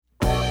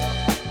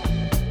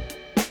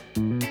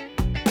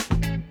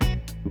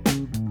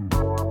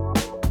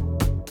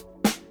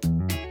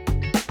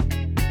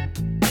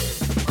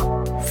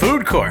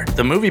Food Court,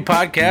 the movie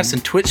podcast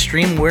and Twitch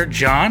stream where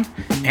John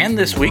and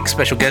this week's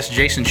special guest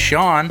Jason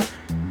Sean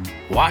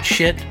watch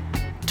shit,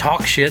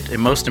 talk shit,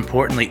 and most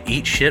importantly,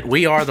 eat shit.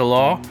 We are the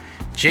law.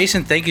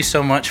 Jason, thank you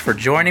so much for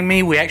joining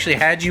me. We actually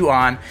had you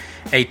on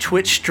a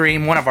Twitch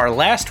stream, one of our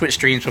last Twitch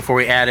streams before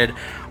we added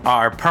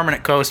our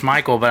permanent co-host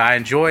Michael, but I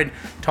enjoyed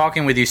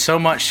talking with you so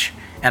much,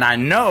 and I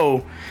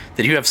know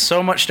that you have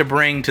so much to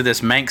bring to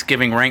this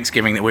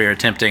Manxgiving that we are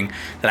attempting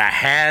that I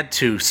had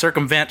to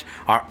circumvent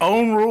our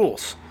own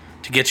rules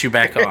to get you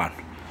back on.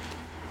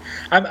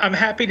 I'm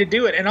happy to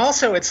do it, and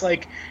also it's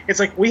like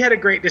we had a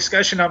great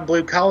discussion on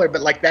Blue Collar, but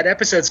like that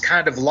episode's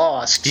kind of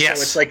lost.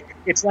 Yes. So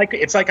it's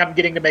like I'm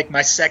getting to make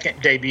my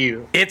second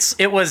debut.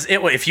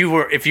 If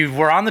you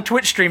were on the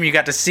Twitch stream, you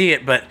got to see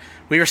it, but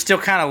we were still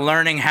kind of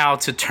learning how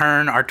to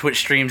turn our Twitch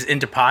streams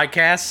into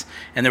podcasts,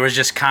 and there was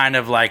just kind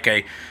of like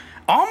a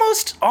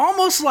almost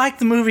like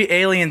the movie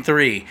Alien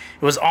 3. It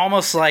was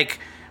almost like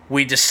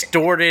we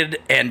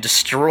distorted and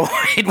destroyed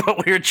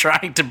what we were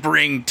trying to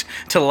bring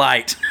to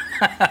light.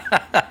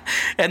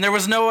 And there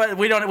was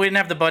we didn't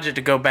have the budget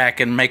to go back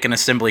and make an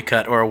assembly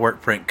cut or a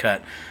work print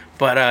cut.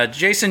 But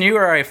Jason, you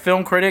are a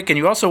film critic, and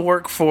you also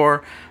work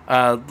for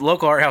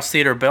local art house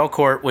theater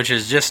Belcourt, which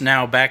is just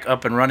now back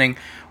up and running,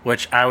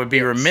 which I would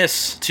be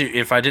remiss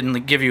if I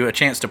didn't give you a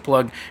chance to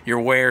plug your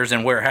wares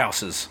and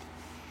warehouses.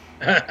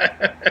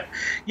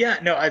 Yeah,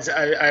 no,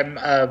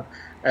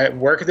 I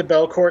work at the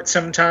Belcourt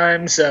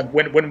sometimes.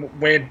 When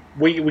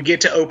we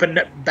get to open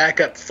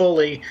back up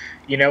fully,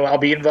 I'll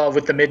be involved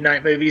with the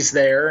midnight movies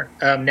there.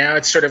 Now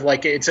it's sort of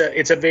like it's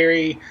a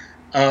very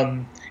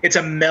it's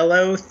a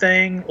mellow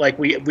thing. Like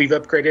we've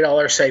upgraded all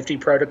our safety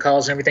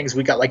protocols and everything. So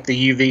we got like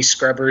the UV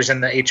scrubbers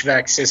and the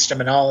HVAC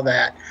system and all of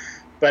that.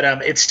 But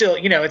it's still,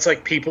 it's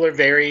like people are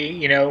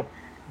very,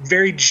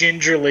 very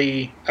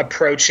gingerly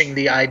approaching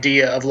the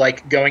idea of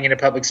like going into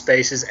public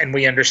spaces, and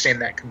we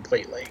understand that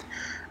completely.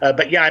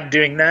 But yeah, I'm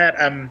doing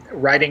that. I'm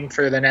writing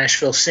for the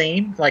Nashville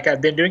scene, like I've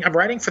been doing. I'm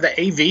writing for the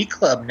AV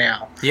Club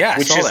now,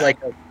 which is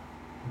like a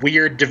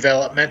weird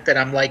development that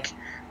I'm like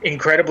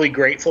incredibly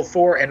grateful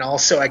for. And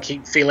also, I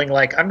keep feeling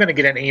like I'm going to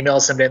get an email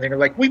someday, and they're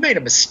like, "We made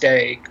a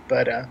mistake,"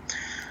 but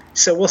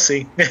so we'll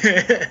see.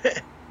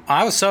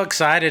 I was so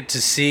excited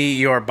to see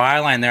your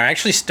byline there. I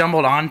actually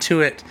stumbled onto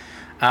it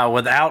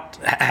without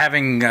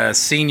having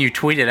seen you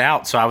tweet it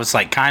out, so I was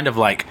like,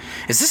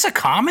 is this a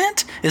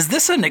comment? Is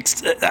this an?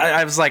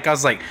 I was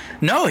like,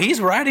 no,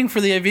 he's writing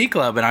for the AV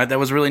Club, and that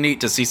was really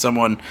neat to see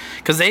someone,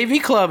 because the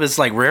AV Club is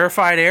like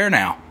rarefied air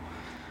now.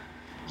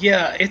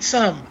 Yeah,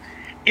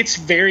 it's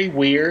very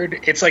weird.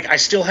 It's like I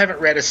still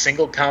haven't read a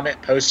single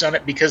comment post on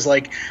it, because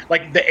like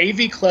the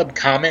AV Club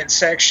comment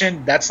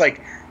section, that's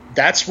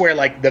where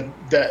like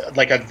the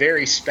like a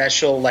very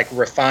special, like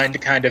refined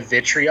kind of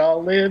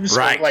vitriol lives,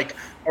 right? Or, like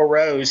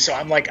arose. So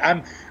I'm like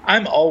I'm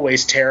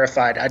always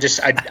terrified. I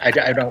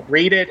don't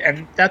read it,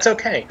 and that's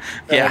okay.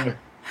 Yeah.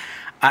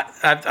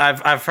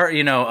 I've heard,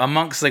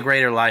 amongst the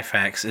greater life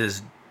hacks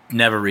is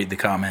never read the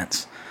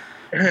comments.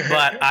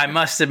 But I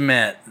must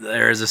admit,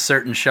 there is a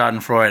certain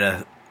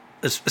Schadenfreude,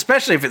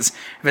 especially if it's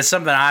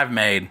something I've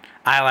made.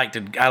 I like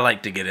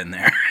to get in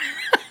there.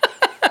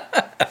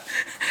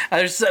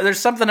 There's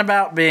something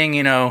about being,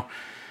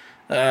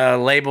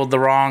 labeled the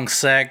wrong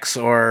sex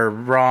or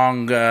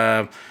wrong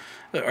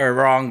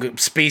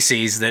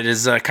species that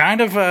is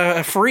kind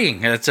of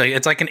freeing.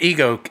 It's like an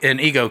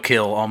ego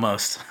kill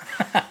almost.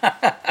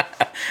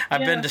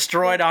 I've been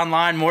destroyed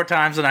online more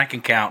times than I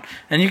can count,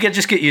 and you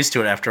just get used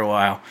to it after a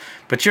while.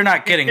 But you're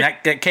not kidding.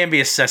 That can be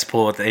a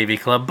cesspool at the AV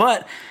Club.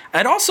 But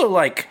it also,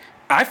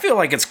 I feel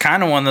like it's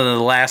kind of one of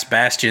the last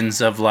bastions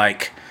of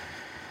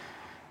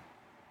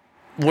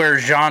where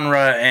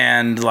genre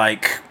and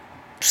like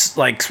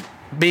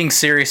being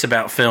serious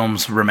about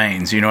films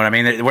remains. You know what I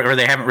mean? Where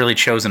they haven't really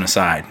chosen a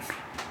side.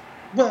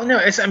 Well, no,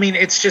 it's a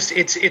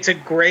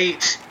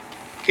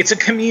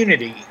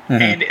community, mm-hmm.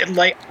 And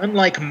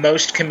unlike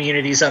most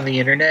communities on the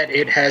internet,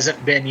 it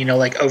hasn't been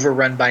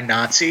overrun by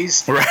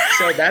Nazis, right.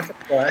 So that's a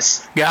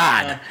plus.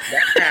 God,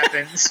 that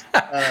happens.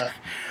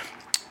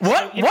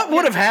 What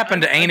would have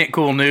happened to Ain't It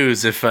Cool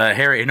News if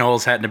Harry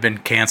Knowles hadn't have been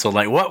canceled?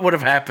 Like, what would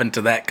have happened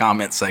to that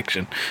comment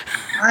section?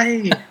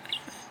 I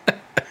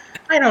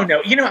don't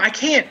know. I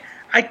can't.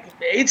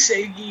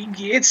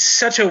 It's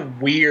such a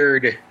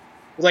weird.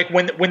 Like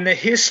when the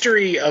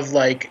history of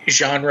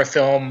genre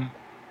film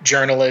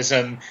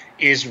journalism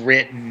is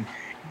written,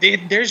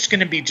 there's going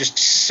to be just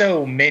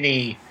so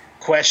many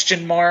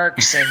question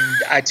marks and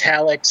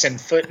italics and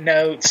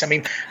footnotes. I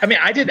mean,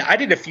 I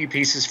did a few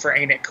pieces for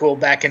Ain't It Cool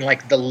back in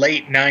the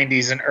late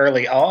 '90s and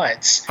early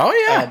aughts. Oh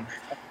yeah.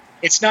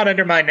 It's not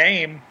under my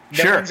name.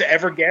 No Sure. one's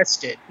ever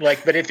guessed it.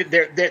 But if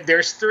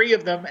there's three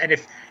of them, and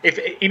if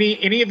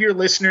any of your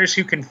listeners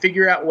who can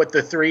figure out what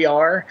the three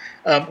are,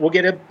 we'll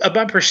get a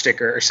bumper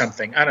sticker or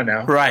something. I don't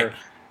know. Right.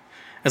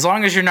 As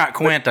long as you're not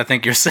Quint, I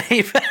think you're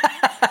safe.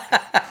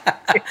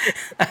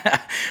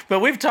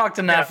 But we've talked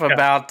enough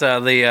about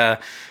the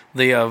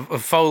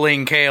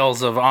foaling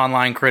tales of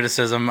online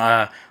criticism.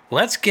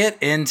 Let's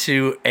get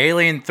into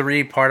Alien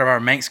 3, part of our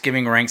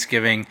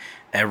Manxgiving.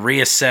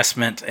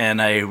 reassessment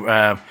and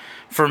a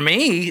for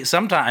me,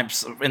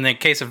 sometimes in the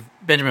case of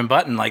Benjamin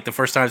Button, like the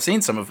first time I've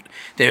seen some of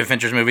David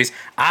Fincher's movies,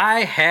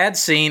 I had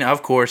seen,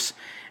 of course,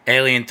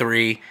 Alien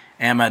 3.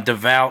 Am a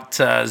devout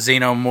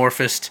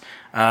xenomorphist.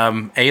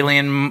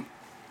 Alien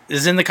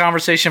is in the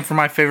conversation for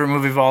my favorite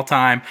movie of all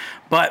time.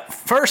 But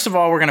first of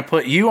all, we're going to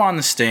put you on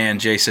the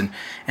stand, Jason,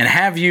 and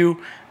have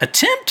you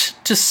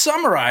attempt to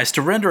summarize,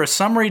 to render a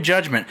summary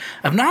judgment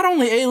of not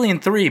only Alien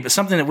 3, but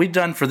something that we've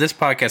done for this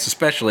podcast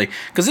especially,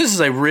 because this is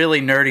a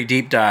really nerdy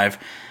deep dive.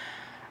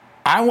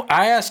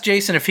 I asked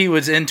Jason if he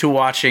was into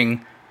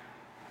watching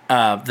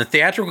the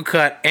theatrical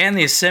cut and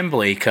the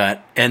assembly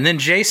cut, and then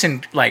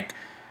Jason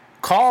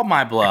called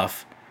my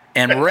bluff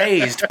and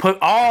put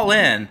all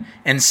in,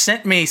 and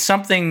sent me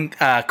something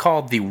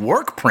called the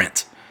work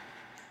print,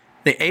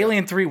 the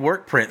Alien 3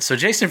 work print. So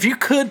Jason, if you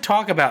could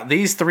talk about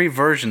these 3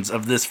 versions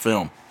of this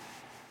film.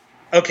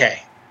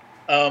 Okay.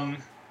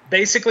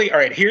 Basically, all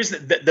right, here's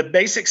the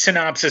basic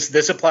synopsis.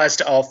 This applies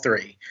to all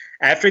 3.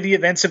 After the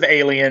events of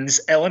Aliens,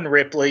 Ellen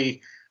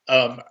Ripley,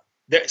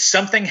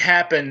 something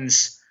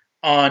happens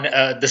on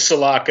the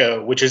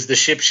Sulaco, which is the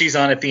ship she's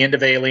on at the end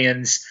of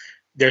Aliens.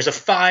 There's a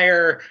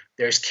fire.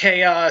 There's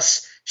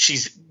chaos.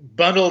 She's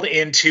bundled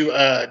into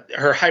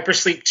her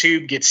hypersleep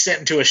tube, gets sent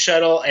into a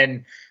shuttle,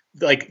 and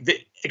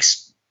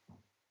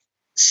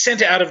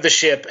sent out of the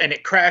ship, and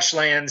it crash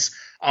lands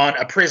on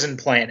a prison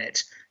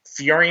planet,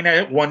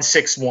 Fiorina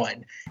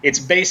 161. It's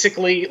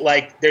basically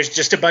there's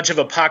just a bunch of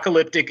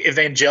apocalyptic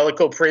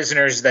evangelical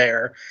prisoners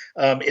there.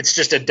 It's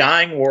just a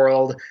dying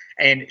world,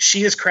 and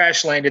she has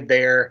crash landed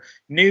there.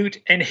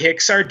 Newt and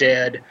Hicks are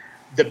dead.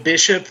 The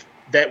bishop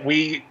that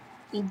we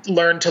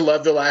learned to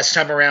love the last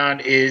time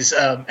around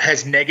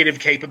has negative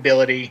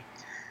capability,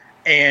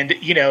 and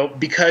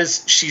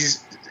because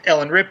she's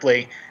Ellen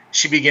Ripley,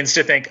 she begins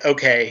to think,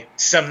 okay,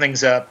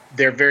 something's up.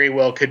 There very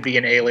well could be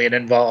an alien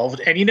involved,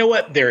 and you know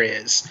what? There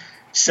is.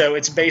 So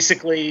it's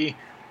basically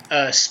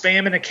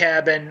Spam in a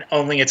cabin,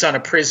 only it's on a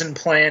prison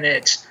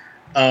planet,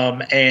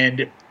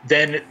 and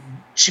then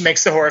she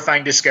makes the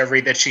horrifying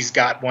discovery that she's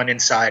got one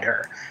inside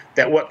her.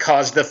 That what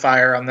caused the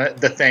fire on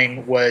the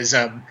thing was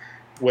an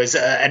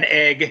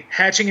egg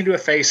hatching into a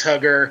face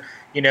hugger.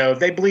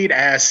 They bleed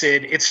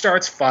acid. It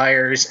starts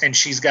fires, and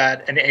she's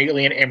got an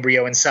alien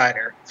embryo inside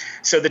her.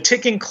 So the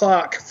ticking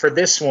clock for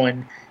this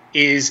one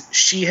is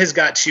she has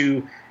got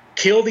to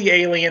kill the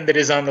alien that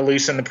is on the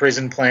loose on the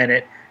prison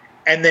planet,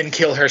 and then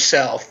kill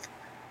herself,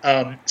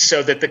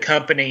 so that the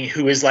company,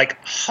 who is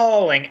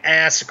hauling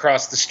ass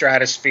across the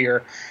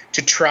stratosphere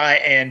to try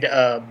and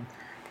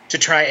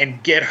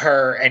get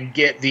her and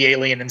get the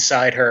alien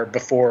inside her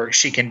before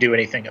she can do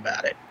anything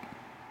about it.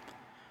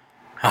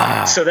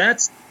 So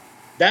that's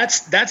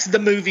the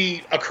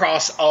movie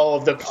across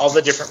all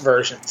the different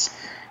versions.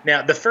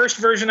 Now, the first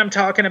version I'm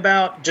talking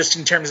about, just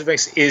in terms of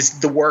is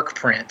the work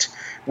print,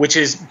 which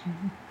is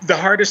the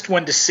hardest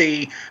one to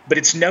see, but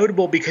it's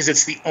notable because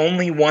it's the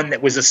only one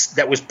that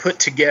was put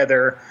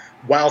together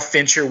while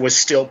Fincher was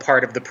still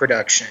part of the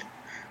production.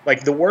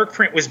 The work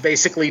print was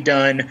basically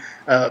done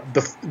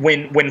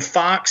when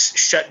Fox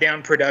shut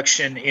down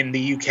production in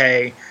the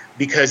UK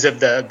because of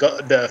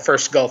the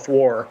first Gulf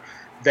War.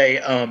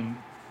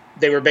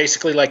 They were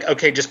basically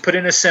okay, just put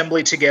an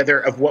assembly together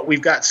of what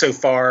we've got so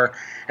far,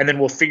 and then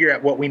we'll figure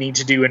out what we need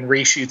to do in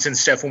reshoots and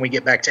stuff when we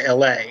get back to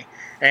LA.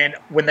 And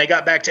when they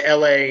got back to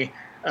LA,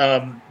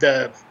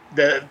 the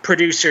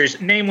producers,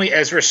 namely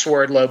Ezra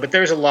Swerdlow, but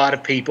there's a lot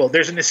of people.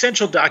 There's an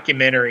essential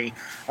documentary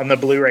on the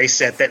Blu-ray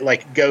set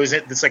that goes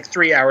in. That's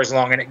 3 hours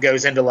long, and it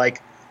goes into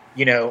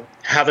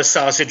how the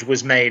sausage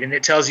was made, and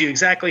it tells you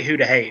exactly who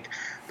to hate.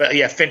 But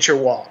yeah, Fincher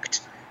walked.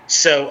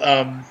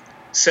 So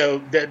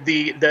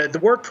the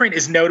work print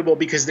is notable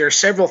because there are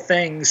several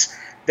things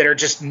that are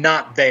just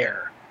not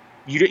there.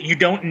 You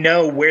don't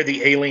know where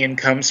the alien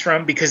comes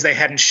from because they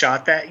hadn't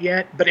shot that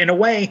yet. But in a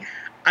way,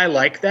 I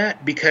like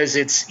that because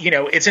it's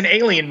an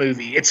alien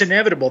movie. It's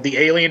inevitable. The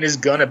alien is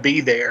gonna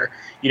be there.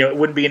 It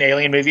wouldn't be an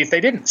alien movie if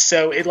they didn't.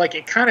 So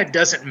it kind of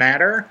doesn't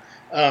matter.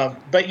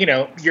 But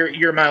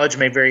your mileage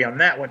may vary on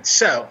that one.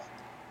 So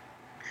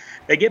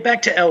they get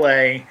back to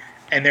LA.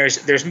 And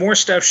there's more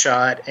stuff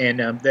shot,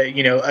 and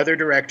other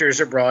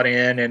directors are brought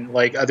in, and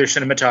other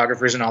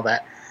cinematographers and all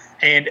that.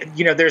 And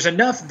there's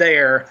enough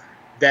there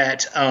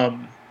that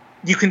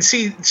you can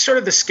see sort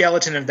of the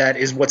skeleton of that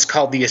is what's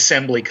called the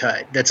assembly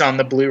cut that's on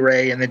the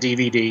Blu-ray and the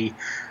DVD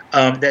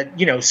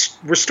that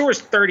restores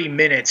 30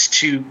 minutes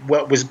to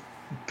what was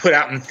put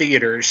out in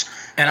theaters.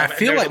 And I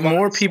feel like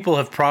more people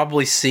have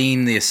probably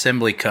seen the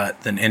assembly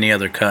cut than any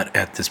other cut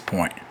at this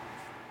point.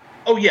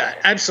 Oh yeah,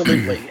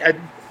 absolutely.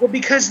 Well,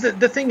 because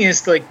the thing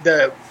is,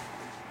 the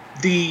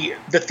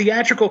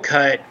theatrical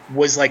cut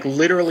was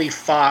literally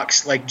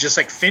Fox,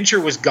 just Fincher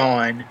was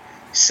gone,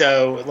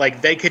 so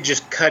they could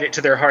just cut it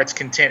to their heart's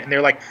content, and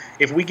they're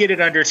if we get it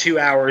under 2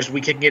 hours,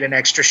 we can get an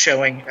extra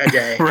showing a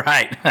day,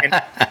 right? and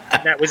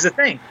that was the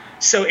thing.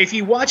 So if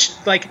you watch,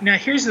 now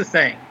here's the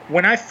thing: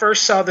 when I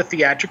first saw the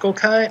theatrical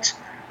cut,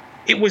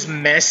 it was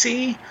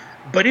messy.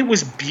 but it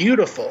was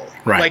beautiful.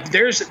 Right. Like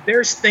there's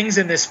things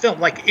in this film,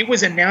 like it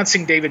was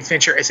announcing David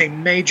Fincher as a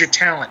major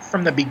talent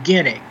from the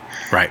beginning.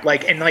 Right.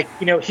 Like, and like,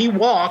 you know, he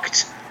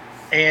walked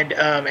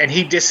and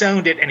he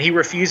disowned it, and he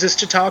refuses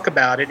to talk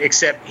about it,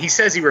 except he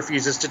says he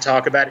refuses to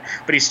talk about it,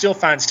 but he still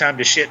finds time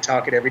to shit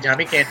talk it every time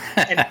he can.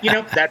 And you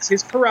know, that's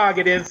his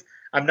prerogative.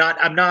 I'm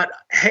not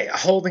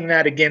holding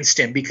that against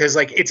him, because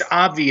like it's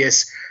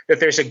obvious that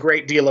there's a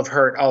great deal of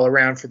hurt all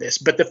around for this.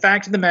 But the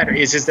fact of the matter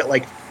is that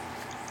like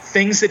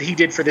things that he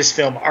did for this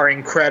film are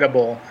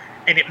incredible,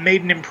 and it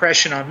made an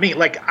impression on me.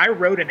 Like I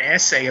wrote an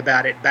essay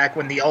about it back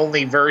when the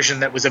only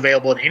version that was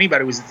available to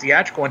anybody was the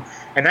theatrical one,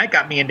 and that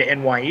got me into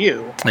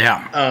NYU.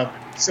 Yeah.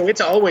 So it's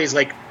always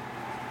like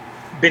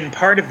been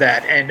part of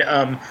that.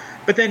 And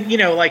but then, you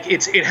know, like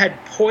it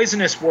had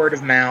poisonous word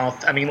of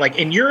mouth. I mean, like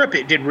in Europe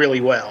it did really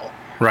well.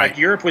 Right. Like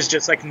Europe was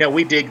just like, no,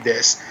 we dig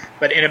this.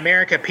 But in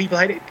America,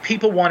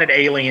 people wanted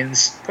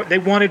aliens. They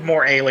wanted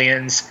more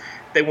aliens.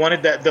 They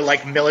wanted the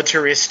like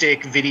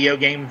militaristic video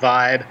game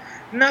vibe.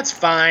 And that's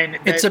fine.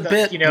 It's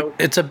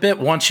a bit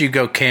once you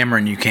go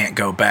Cameron, you can't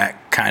go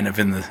back, kind of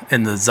in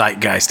the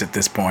zeitgeist at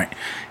this point,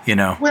 you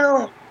know.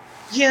 Well,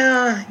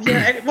 yeah.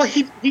 Well,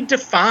 he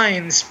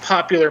defines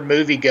popular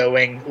movie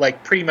going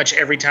like pretty much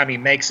every time he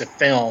makes a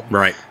film.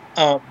 Right.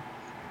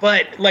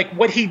 But like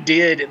what he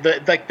did,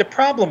 the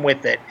problem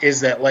with it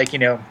is that, like, you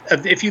know,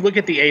 if you look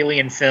at the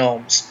Alien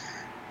films,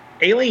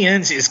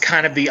 Aliens is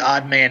kind of the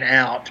odd man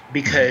out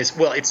because,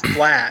 well, it's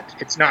flat.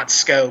 It's not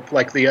scope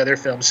like the other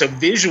films. So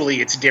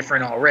visually it's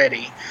different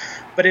already.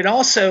 But it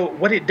also,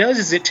 what it does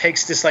is it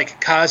takes this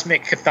like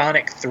cosmic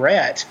chthonic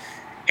threat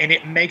and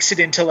it makes it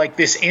into like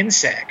this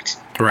insect.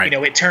 Right. You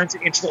know, it turns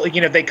it into,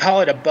 you know, they call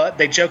it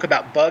they joke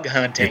about bug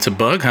hunting. It's a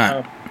bug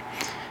hunt.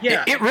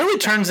 Yeah. It really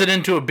turns it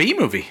into a B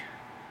movie.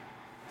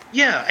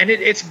 Yeah, and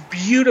it's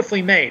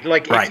beautifully made.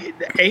 Like, right.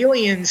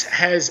 Aliens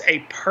has a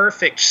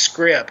perfect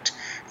script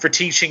for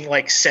teaching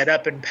like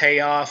setup and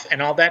payoff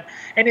and all that,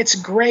 and it's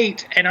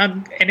great.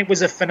 And it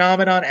was a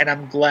phenomenon, and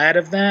I'm glad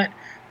of that.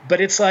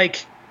 But it's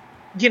like,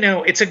 you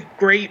know, it's a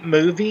great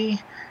movie.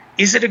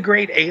 Is it a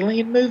great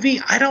Alien movie?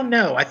 I don't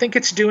know. I think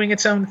it's doing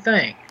its own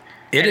thing.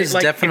 It is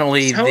like,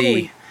 definitely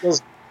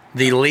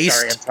the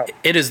least. Sorry,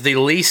 it is the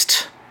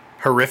least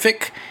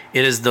horrific.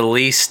 It is the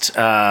least.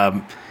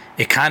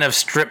 It kind of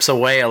strips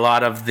away a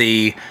lot of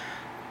the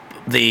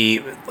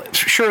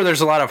sure, there's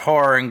a lot of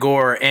horror and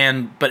gore,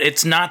 but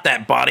it's not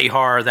that body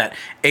horror, that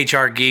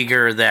H.R.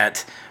 Giger,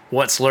 that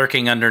what's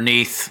lurking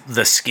underneath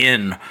the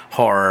skin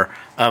horror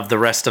of the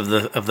rest of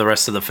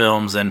the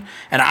films. And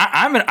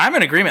I'm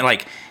in agreement.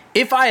 Like,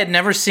 if I had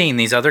never seen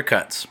these other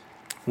cuts,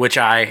 which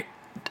I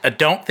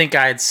don't think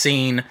I had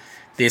seen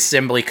the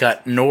assembly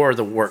cut nor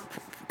the work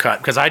cut,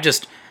 because I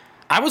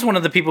was one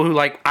of the people who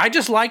I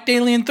just liked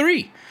Alien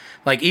 3.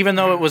 Like, even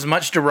though it was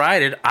much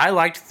derided, I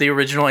liked the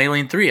original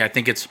Alien 3. I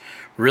think it's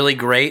really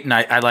great, and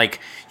I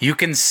like, you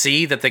can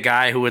see that the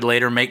guy who would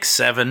later make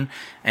 7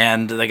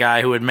 and the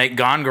guy who would make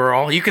Gone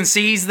Girl, you can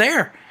see he's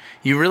there.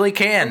 You really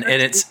can, and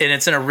it's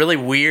in a really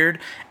weird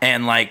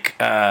and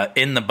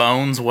in the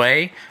bones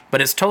way,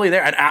 but it's totally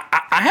there. And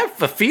I have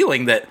a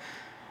feeling that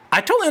I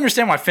totally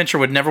understand why Fincher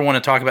would never want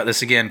to talk about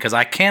this again, because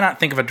I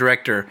cannot think of a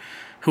director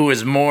who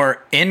is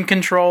more in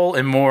control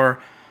and more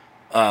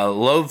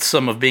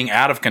loathsome of being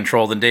out of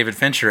control than David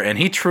Fincher, and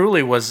he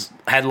truly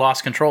had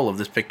lost control of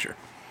this picture.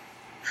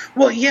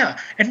 Well, yeah,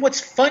 and what's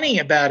funny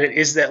about it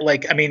is that,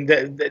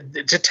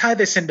 to tie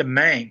this into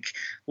Mank,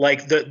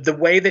 the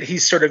way that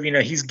he's sort of,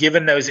 he's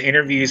given those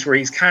interviews where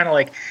he's kind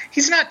of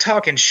he's not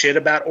talking shit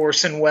about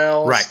Orson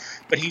Welles, right?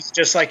 But he's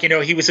just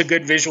he was a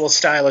good visual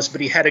stylist, but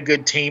he had a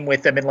good team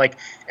with him, and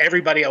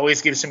everybody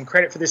always gives him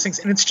credit for these things,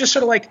 and it's just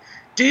sort of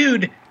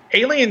dude,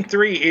 Alien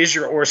 3 is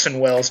your Orson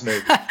Welles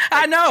movie.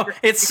 I know.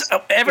 It's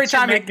every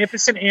time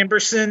Magnificent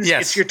Ambersons.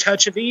 Yes. It's your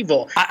touch of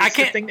evil. I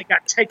can't. The thing that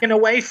got taken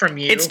away from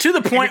you. It's to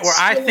the point where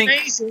I think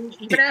amazing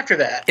even after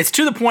that. It's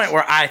to the point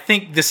where I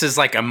think this is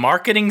a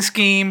marketing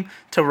scheme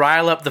to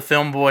rile up the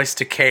film boys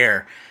to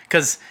care,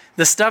 because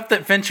the stuff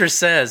that Fincher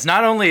says,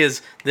 not only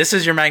is this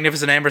is your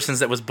Magnificent Ambersons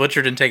that was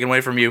butchered and taken away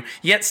from you,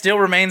 yet still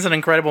remains an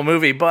incredible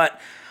movie, but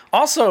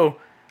also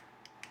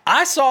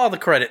I saw the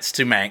credits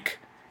to Mank.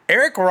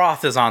 Eric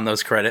Roth is on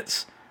those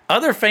credits.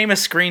 Other famous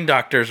screen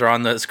doctors are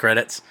on those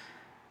credits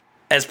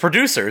as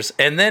producers.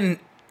 And then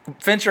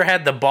Fincher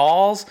had the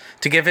balls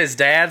to give his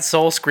dad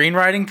sole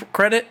screenwriting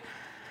credit.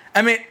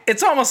 I mean,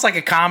 it's almost like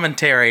a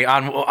commentary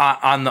on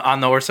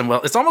the Orson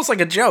Welles. It's almost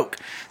like a joke.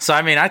 So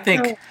I mean, I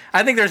think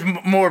there's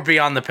more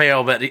beyond the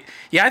pale. But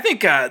yeah, I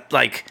think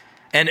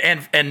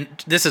and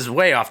this is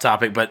way off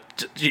topic,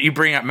 but you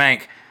bring up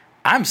Mank.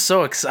 I'm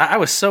so excited. I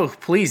was so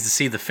pleased to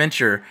see the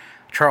Fincher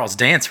Charles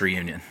Dance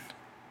reunion.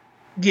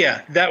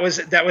 Yeah, that was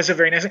a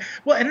very nice.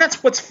 Well, and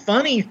that's what's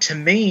funny to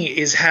me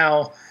is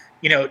how,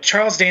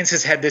 Charles Dance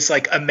has had this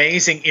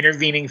amazing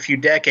intervening few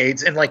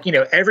decades, and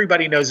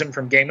everybody knows him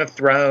from Game of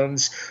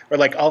Thrones or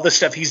all the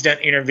stuff he's done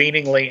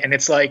interveningly, and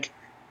it's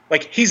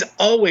he's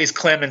always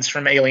Clemens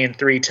from Alien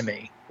 3 to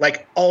me.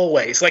 Like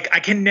always. Like I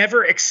can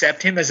never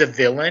accept him as a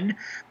villain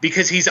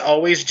because he's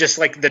always just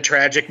like the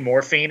tragic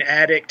morphine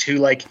addict who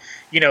like,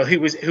 you know, who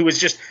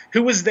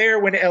was there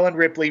when Ellen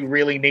Ripley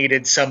really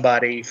needed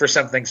somebody for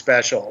something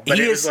special. But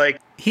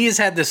he has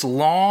had this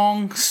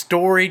long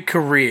storied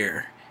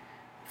career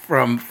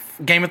from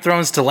Game of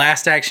Thrones to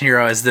Last Action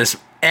Hero as this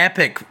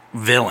epic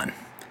villain.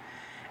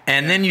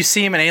 And then you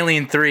see him in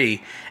Alien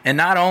 3, and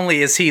not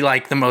only is he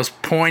like the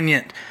most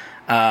poignant,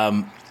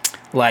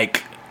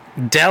 like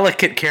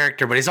delicate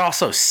character, but he's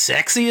also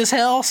sexy as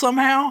hell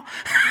somehow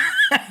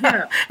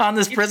on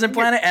this prison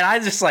planet. And I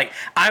just like,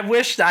 I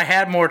wished I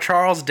had more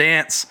Charles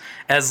Dance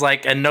as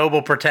like a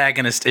noble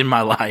protagonist in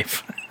my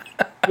life.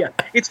 Yeah,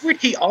 it's weird.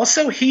 He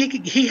also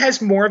he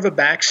has more of a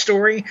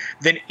backstory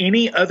than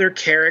any other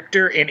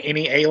character in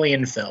any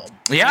Alien film.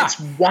 Yeah, and it's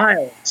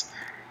wild.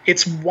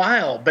 It's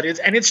wild, but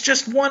it's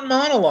just one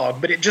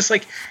monologue, but it just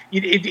like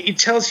it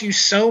tells you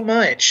so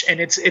much, and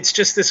it's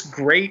just this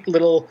great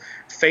little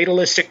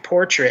fatalistic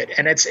portrait,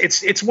 and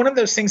it's one of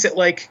those things that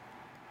like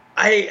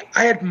I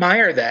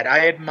admire that.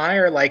 I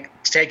admire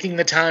like taking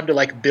the time to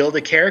like build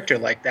a character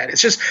like that.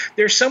 It's just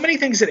there's so many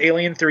things that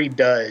Alien 3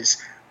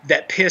 does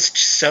that pissed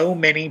so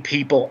many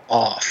people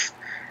off.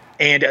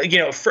 And, you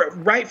know,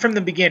 right from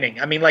the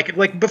beginning, I mean,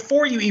 like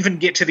before you even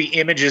get to the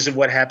images of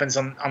what happens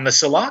on the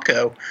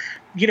Sulaco,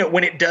 you know,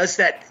 when it does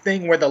that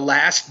thing where the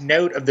last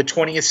note of the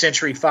 20th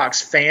Century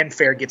Fox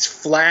fanfare gets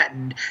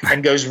flattened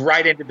and goes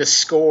right into the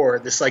score,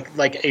 this like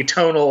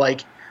atonal,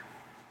 like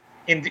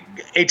in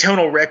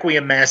atonal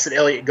requiem mass that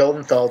Elliot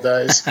Goldenthal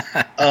does.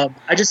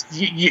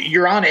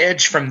 You're on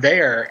edge from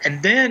there.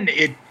 And then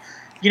it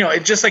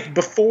just like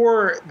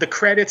before the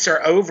credits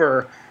are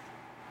over,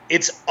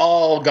 it's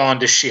all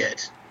gone to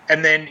shit.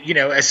 And then, you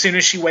know, as soon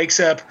as she wakes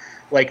up,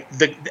 like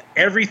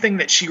everything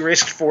that she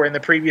risked for in the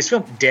previous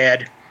film,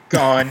 dead,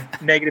 gone,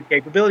 negative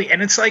capability.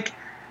 And it's like,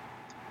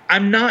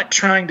 I'm not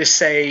trying to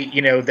say,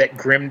 you know, that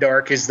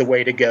grimdark is the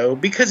way to go,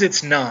 because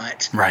it's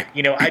not. Right.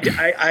 You know,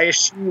 I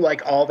eschew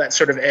like all that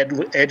sort of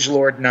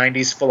edgelord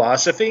 90s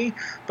philosophy,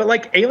 but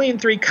like Alien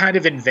 3 kind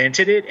of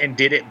invented it and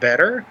did it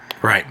better.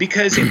 Right.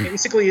 Because it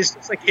basically is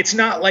just like, it's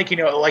not like, you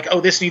know, like,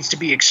 oh, this needs to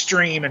be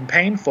extreme and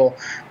painful,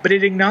 but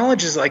it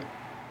acknowledges like,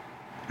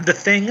 the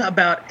thing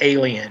about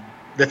Alien,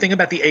 the thing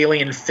about the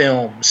Alien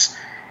films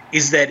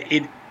is that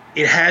it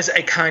has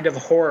a kind of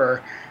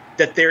horror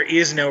that there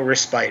is no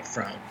respite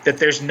from, that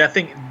there's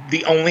nothing,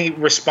 the only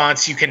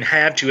response you can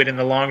have to it in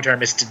the long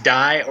term is to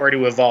die or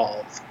to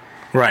evolve.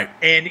 Right.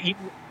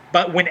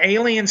 But when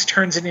Aliens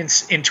turns it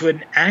into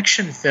an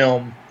action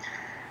film,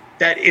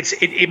 that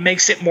it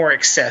makes it more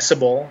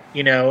accessible,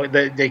 you know,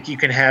 that you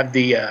can have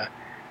the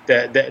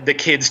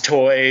kids'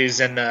 toys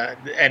and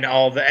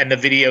the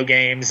video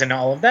games and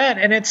all of that,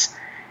 and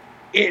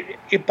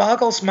it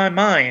boggles my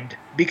mind,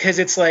 because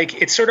it's like,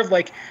 it's sort of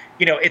like,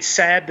 you know, it's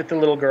sad that the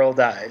little girl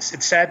dies.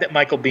 It's sad that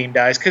Michael Biehn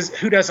dies, because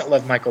who doesn't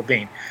love Michael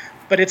Biehn?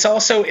 But it's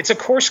also, it's a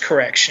course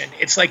correction.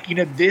 It's like, you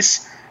know,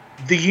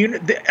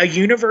 a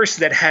universe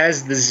that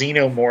has the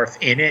xenomorph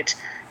in it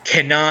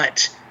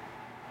cannot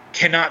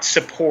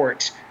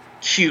support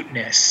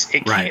cuteness.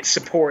 It can't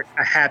support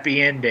a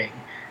happy ending.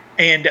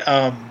 And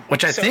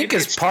which I think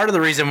is part of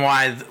the reason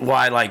why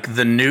like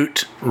the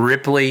Newt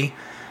Ripley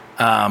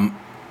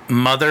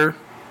mother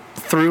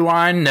through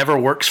line never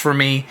works for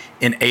me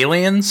in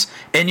Aliens,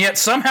 and yet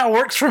somehow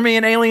works for me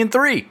in Alien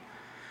 3.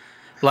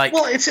 Like,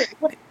 well,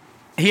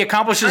 he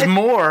accomplishes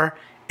more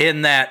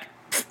in that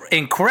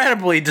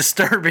incredibly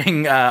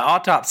disturbing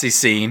autopsy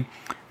scene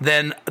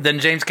than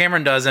James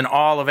Cameron does in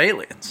all of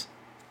Aliens.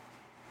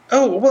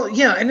 Oh, well,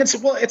 yeah, and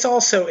it's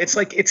also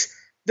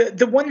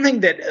the one thing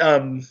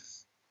that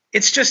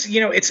it's just,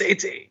 you know,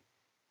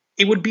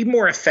 it would be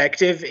more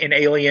effective in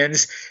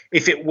Aliens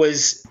if it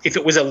was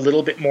a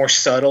little bit more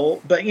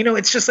subtle. But, you know,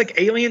 it's just like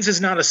Aliens is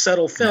not a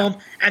subtle film,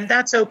 and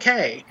that's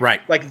okay.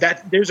 Right. Like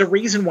that, there's a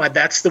reason why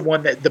that's the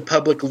one that the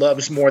public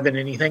loves more than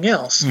anything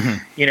else.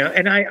 Mm-hmm. You know,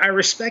 and I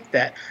respect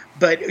that.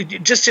 But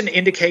just an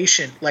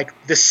indication, like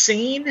the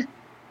scene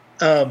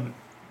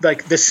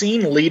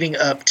leading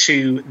up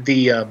to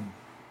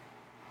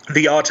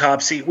the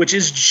autopsy, which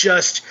is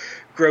just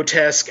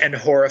grotesque and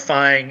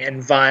horrifying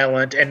and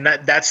violent, and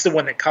that's the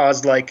one that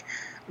caused like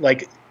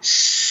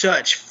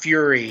such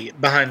fury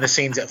behind the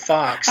scenes at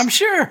Fox. I'm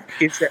sure.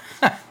 It's that,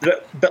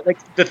 but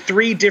like the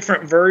three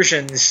different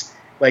versions,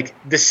 like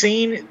the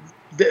scene,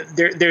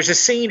 there's a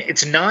scene.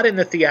 It's not in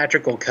the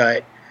theatrical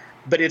cut,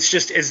 but it's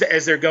just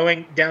as they're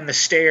going down the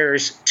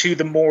stairs to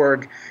the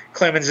morgue,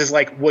 Clemens is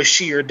like, "Was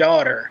she your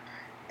daughter?"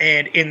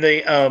 And in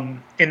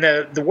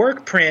the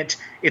work print,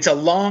 it's a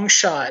long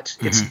shot.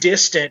 It's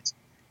distant.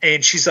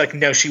 And she's like,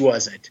 no, she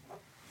wasn't.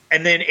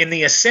 And then in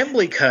the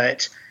assembly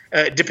cut,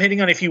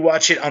 depending on if you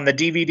watch it on the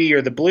DVD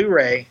or the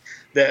Blu-ray,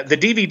 the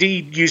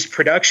DVD used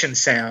production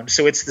sound,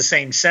 so it's the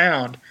same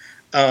sound,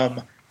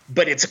 but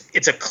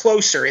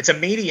it's a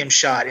medium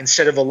shot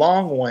instead of a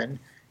long one.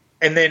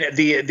 And then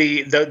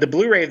the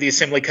Blu-ray of the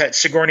assembly cut,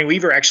 Sigourney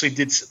Weaver actually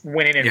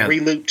went in and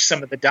re-looped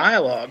some of the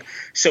dialogue,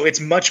 so it's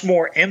much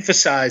more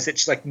emphasized.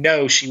 It's like,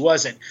 no, she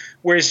wasn't.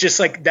 Whereas just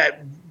like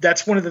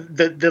that's one of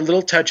the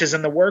little touches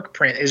in the work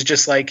print is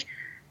just like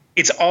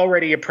it's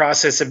already a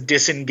process of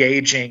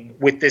disengaging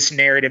with this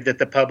narrative that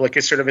the public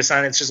is sort of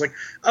assigned. It's just like,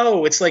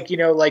 oh, it's like,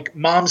 like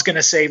mom's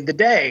gonna save the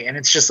day, and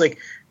it's just like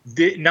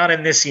not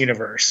in this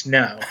universe,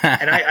 no.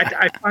 And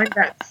I find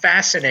that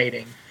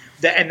fascinating.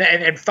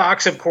 And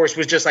Fox, of course,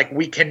 was just like,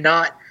 we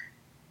cannot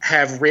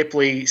have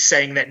Ripley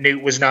saying that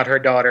Newt was not her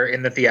daughter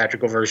in the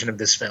theatrical version of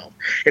this film.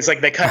 It's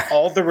like they cut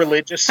all the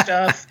religious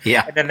stuff,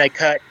 and then they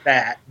cut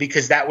that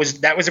because that was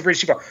a bridge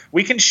too far.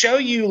 We can show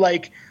you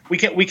like we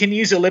can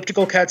use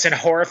elliptical cuts and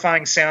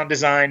horrifying sound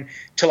design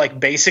to like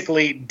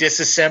basically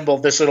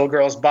disassemble this little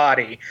girl's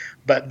body,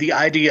 but the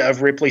idea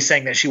of Ripley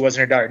saying that she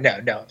wasn't her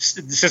daughter, no,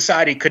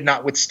 society could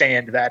not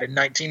withstand that in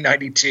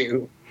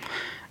 1992.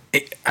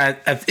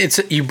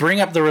 You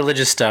bring up the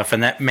religious stuff,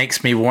 and that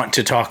makes me want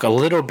to talk a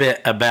little bit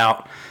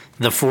about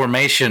the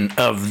formation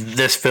of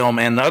this film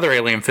and the other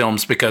Alien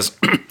films, because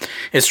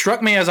it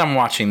struck me as I'm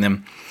watching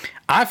them.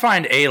 I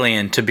find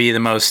Alien to be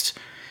the most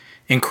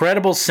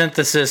incredible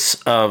synthesis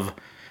of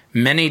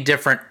many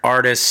different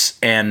artists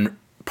and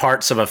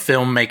parts of a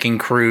filmmaking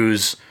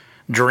crew's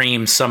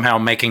dream somehow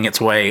making its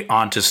way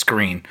onto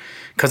screen.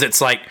 Because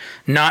it's like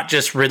not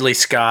just Ridley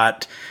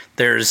Scott.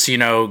 There's,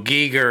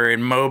 Giger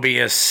and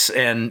Mobius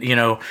and,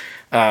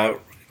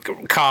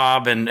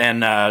 Cobb and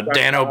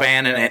Dan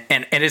O'Bannon.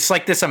 And it's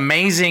like this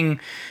amazing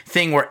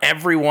thing where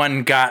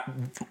everyone got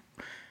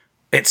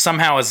it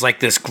somehow is like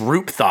this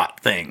group thought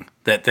thing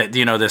that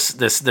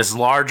this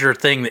larger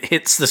thing that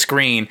hits the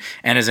screen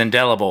and is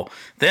indelible.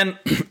 Then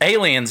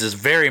Aliens is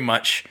very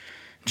much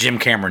Jim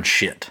Cameron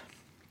shit.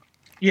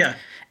 Yeah.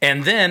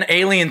 And then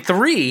Alien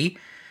 3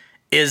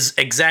 is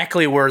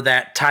exactly where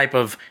that type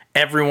of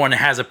everyone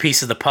has a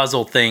piece of the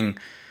puzzle thing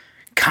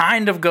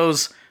kind of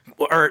goes,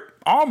 or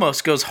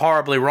almost goes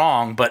horribly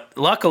wrong, but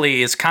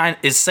luckily is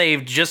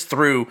saved just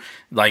through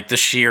like the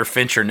sheer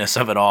Fincherness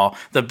of it all.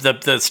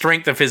 The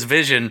strength of his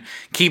vision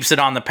keeps it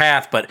on the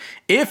path. But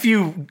if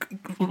you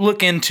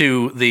look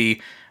into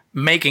the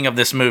making of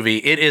this movie,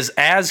 it is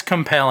as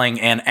compelling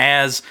and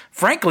as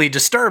frankly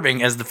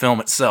disturbing as the film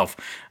itself.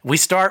 We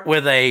start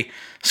with a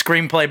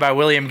screenplay by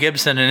William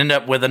Gibson and end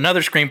up with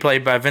another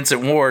screenplay by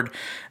Vincent Ward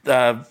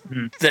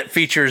that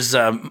features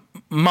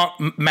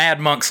mad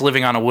monks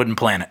living on a wooden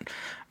planet.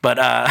 But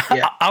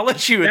I'll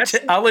let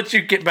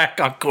you get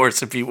back on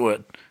course if you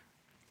would.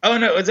 Oh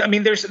no! I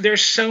mean,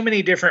 there's so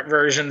many different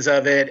versions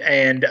of it,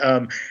 and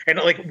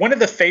like one of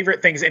the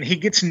favorite things, and he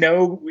gets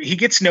no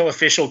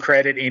official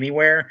credit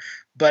anywhere,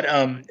 but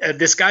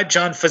this guy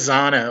John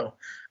Fasano,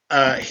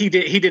 he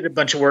did a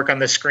bunch of work on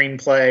the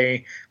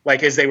screenplay,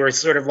 like as they were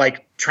sort of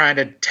like trying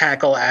to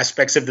tackle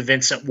aspects of the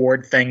Vincent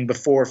Ward thing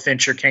before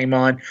Fincher came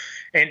on,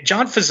 and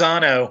John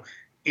Fasano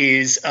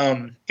is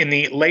in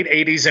the late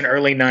 80s and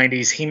early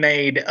 90s. He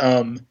made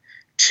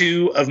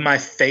two of my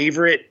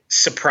favorite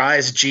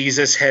surprise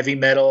Jesus heavy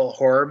metal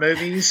horror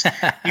movies.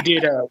 He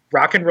did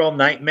Rock and Roll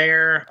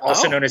Nightmare,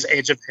 also known as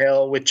Edge of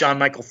Hell, with John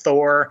Michael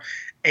Thor,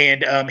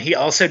 and he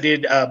also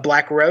did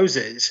Black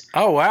Roses.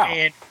 Oh wow!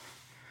 And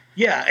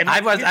yeah, and I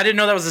didn't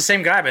know that was the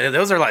same guy, but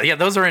those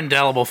are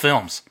indelible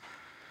films.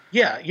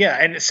 Yeah,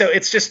 and so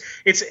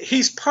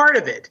he's part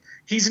of it.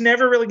 He's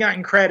never really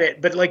gotten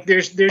credit, but like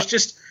there's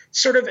just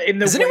sort of in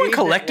the has anyone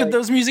collected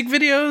those music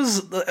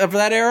videos of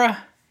that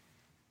era?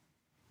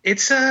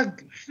 It's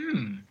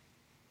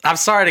I'm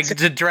sorry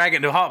to drag it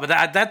into a halt,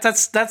 but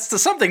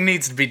that's something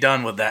needs to be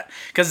done with that,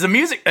 because the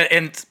music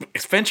and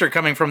Fincher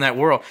coming from that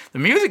world, the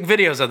music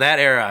videos of that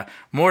era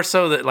more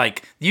so that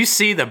like you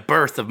see the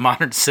birth of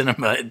modern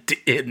cinema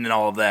in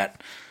all of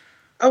that.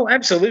 Oh,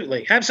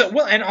 absolutely.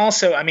 Well, and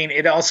also, I mean,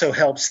 it also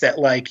helps that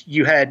like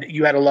you had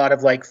a lot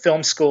of like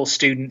film school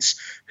students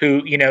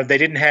who, they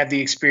didn't have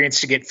the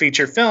experience to get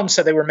feature films,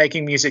 so they were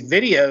making music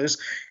videos,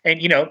 and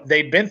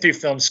they'd been through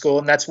film school,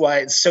 and that's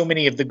why so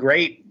many of the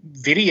great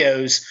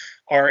videos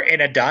are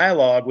in a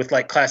dialogue with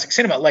like classic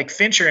cinema, like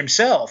Fincher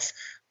himself.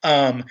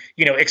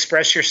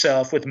 Express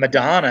Yourself with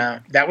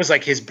Madonna, that was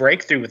like his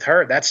breakthrough with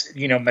her. That's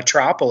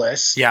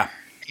Metropolis. Yeah.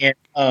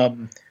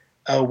 And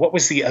what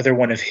was the other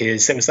one of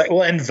his that was like,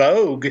 well, and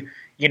Vogue,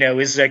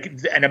 is like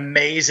an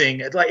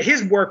amazing, like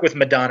his work with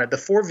Madonna. The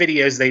 4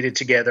 videos they did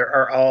together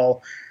are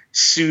all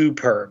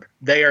superb.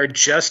 They are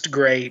just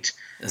great.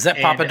 Is that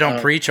Papa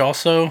Don't Preach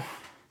also?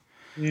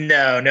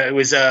 No, it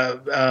was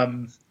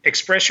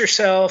Express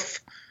Yourself,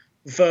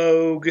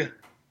 Vogue,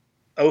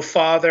 Oh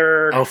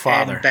Father,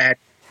 and Bad.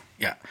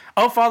 Yeah.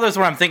 Oh Father is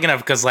what I'm thinking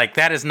of, because like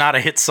that is not a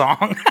hit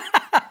song.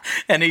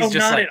 And he's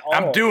just like,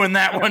 I'm doing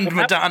that one,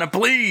 Madonna,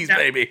 please,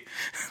 baby.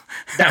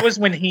 That was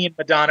when he and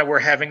Madonna were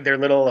having their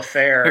little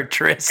affair. Her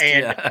tryst,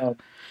 and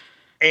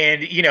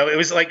it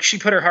was like she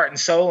put her heart and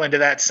soul into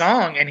that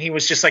song, and he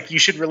was just like, you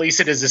should release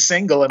it as a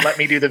single and let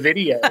me do the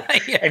video.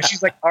 Yeah. And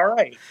she's like, all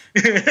right.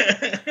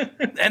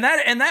 And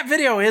that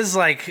video is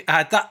like,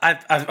 I thought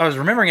I was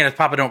remembering it as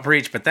Papa Don't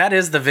Preach, but that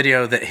is the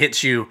video that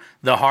hits you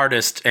the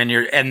hardest,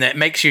 and that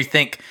makes you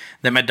think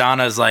that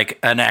Madonna's like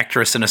an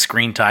actress and a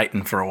screen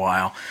titan for a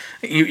while.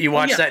 You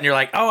watch that and you're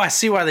like, oh, I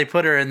see why they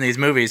put her in these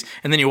movies,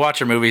 and then you watch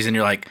her movies and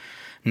you're like,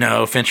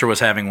 no, Fincher was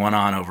having one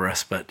on over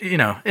us, but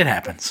it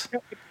happens.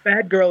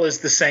 Bad Girl is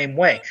the same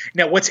way.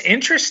 Now, what's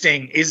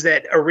interesting is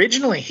that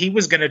originally he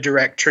was going to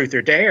direct Truth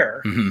or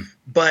Dare,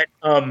 but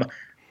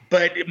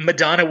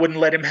Madonna wouldn't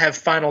let him have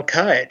final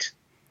cut,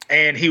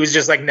 and he was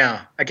just like, "No,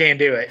 I can't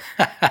do it."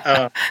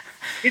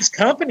 His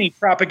company,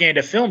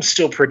 Propaganda Films,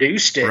 still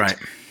produced it, right.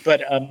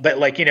 But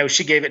like,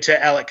 she gave it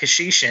to Alec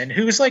Kashishian,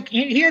 who was like,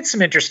 he had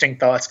some interesting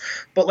thoughts.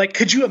 But like,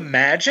 could you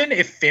imagine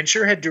if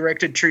Fincher had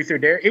directed Truth or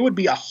Dare? It would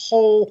be the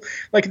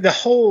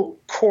whole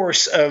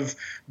course of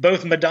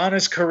both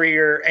Madonna's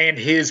career and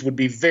his would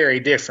be very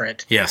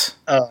different. Yes.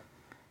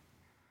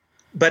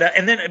 But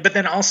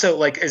then also,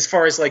 like, as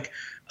far as like,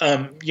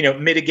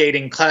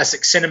 mitigating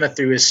classic cinema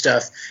through his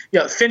stuff,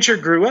 Fincher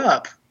grew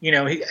up,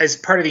 as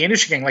part of the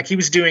industry gang. Like, he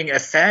was doing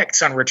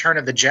effects on Return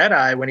of the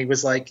Jedi when he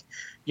was like,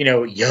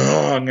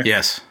 young.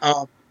 Yes.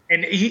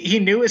 And he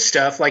knew his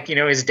stuff. Like,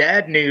 his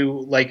dad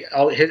knew, like,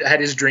 had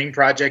his dream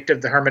project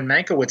of the Herman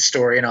Mankiewicz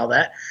story and all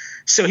that.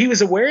 So he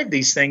was aware of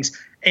these things.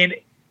 And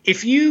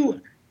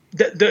the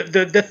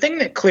thing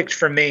that clicked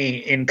for me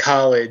in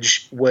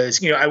college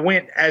was, I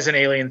went as an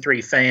Alien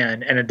 3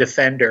 fan and a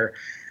defender.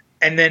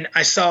 And then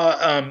I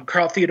saw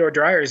Carl Theodor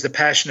Dreyer's The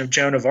Passion of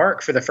Joan of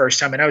Arc for the first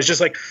time. And I was just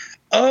like,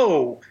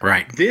 oh,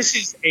 right, this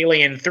is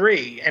Alien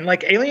 3. And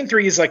like, Alien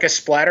 3 is like a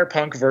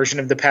splatterpunk version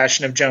of The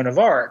Passion of Joan of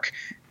Arc.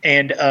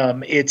 And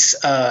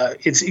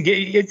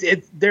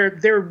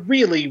they're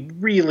really,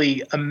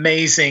 really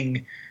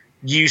amazing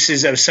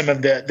uses of some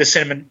of the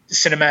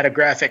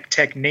cinematographic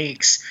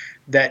techniques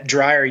that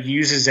Dreyer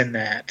uses in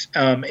that,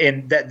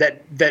 and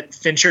that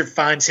Fincher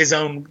finds his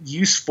own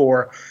use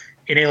for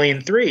in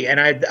Alien 3.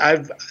 And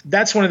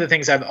that's one of the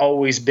things I've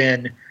always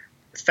been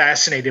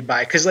fascinated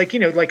by, because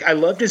I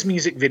loved his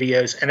music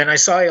videos, and then I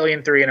saw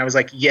Alien 3 and I was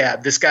like, yeah,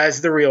 this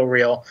guy's the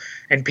real,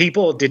 and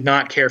people did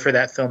not care for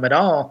that film at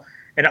all.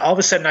 And all of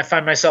a sudden I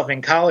find myself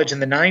in college in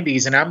the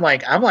 90s, and I'm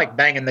like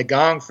banging the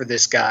gong for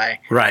this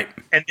guy. Right.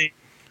 And then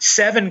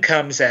 7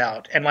 comes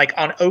out, and like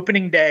on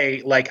opening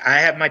day, like I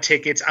have my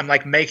tickets, I'm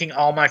like making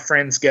all my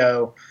friends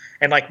go,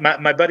 and like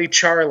my buddy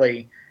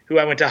Charlie, who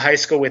I went to high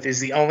school with, is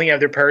the only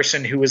other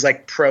person who was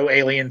like pro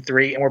Alien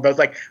 3, and we're both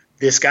like,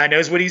 this guy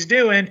knows what he's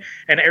doing.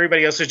 And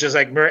everybody else was just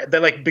like, they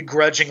like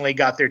begrudgingly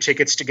got their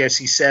tickets to go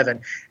see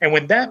 7. And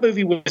when that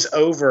movie was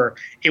over,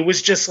 it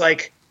was just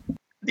like,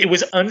 it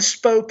was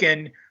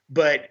unspoken,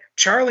 but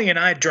Charlie and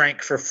I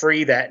drank for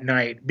free that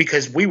night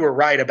because we were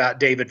right about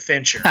David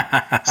Fincher.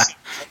 So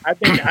I've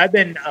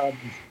been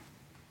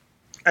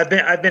I've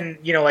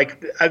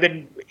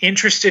been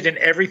interested in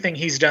everything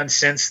he's done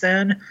since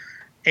then.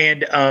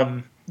 And,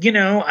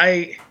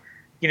 I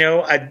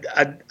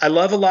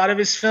love a lot of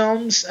his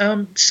films.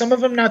 Some of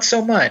them not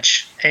so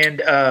much.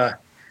 And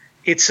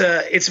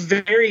it's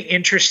very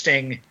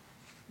interesting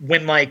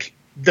when like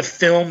the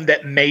film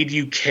that made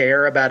you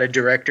care about a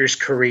director's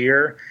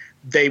career,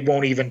 they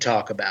won't even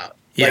talk about.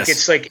 Yes. Like,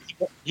 it's like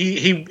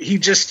he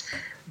just,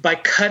 by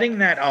cutting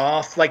that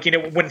off, like,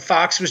 when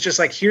Fox was just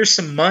like, here's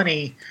some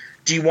money,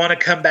 do you want to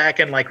come back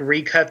and like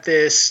recut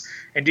this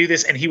and do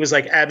this? And he was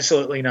like,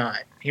 absolutely not.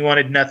 He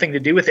wanted nothing to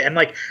do with it. And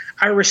like,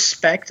 I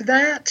respect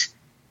that,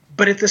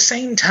 but at the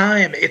same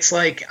time, it's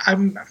like,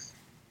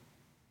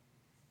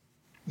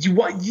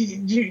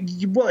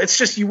 it's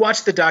just, you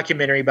watch the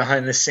documentary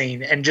behind the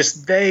scene, and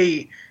just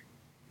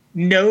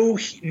no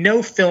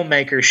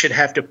filmmaker should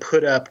have to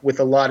put up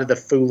with a lot of the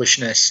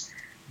foolishness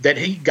that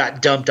he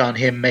got dumped on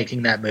him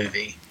making that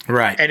movie.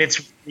 Right. And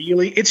it's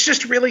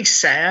just really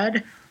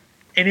sad.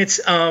 And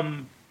it's,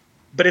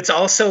 but it's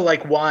also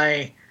like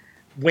why,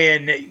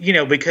 when,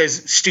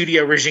 because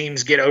studio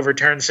regimes get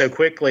overturned so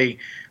quickly,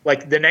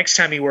 like the next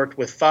time he worked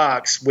with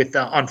Fox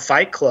on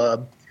Fight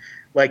Club,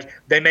 like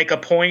they make a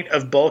point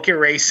of bulk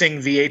erasing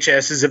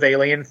VHSs of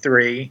Alien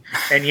 3,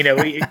 and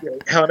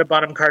Helena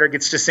Bonham Carter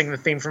gets to sing the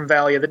theme from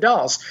Valley of the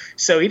Dolls.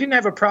 So he didn't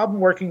have a problem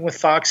working with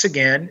Fox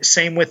again.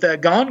 Same with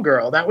Gone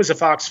Girl. That was a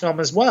Fox film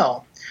as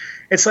well.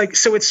 It's like,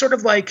 so it's sort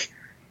of like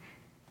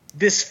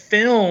this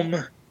film,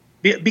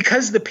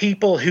 because the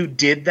people who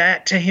did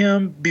that to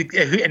him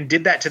and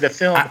did that to the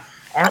film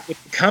aren't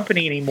with the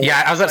company anymore.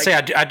 Yeah, I was going to say,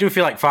 I do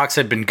feel like Fox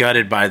had been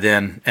gutted by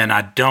then, and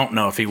I don't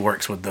know if he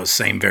works with those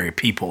same very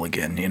people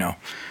again,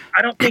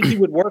 I don't think he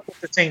would work with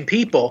the same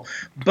people,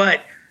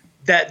 but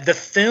that the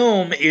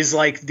film is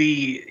like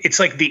it's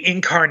like the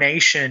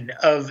incarnation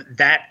of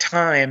that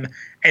time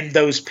and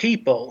those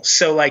people.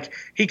 So like,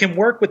 he can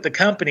work with the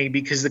company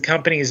because the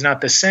company is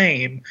not the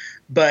same,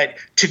 but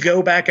to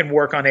go back and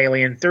work on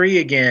Alien 3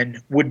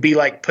 again would be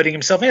like putting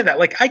himself into that.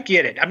 Like, I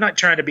get it. I'm not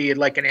trying to be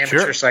like an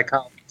amateur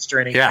psychologist or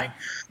anything. Yeah.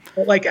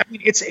 But like, I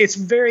mean, it's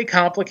very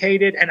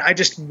complicated, and I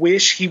just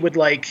wish he would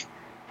like,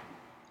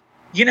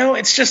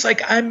 it's just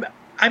like, I'm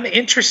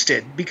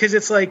interested, because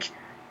it's like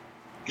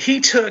he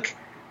took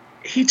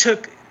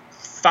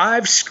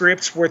 5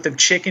 scripts worth of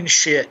chicken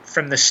shit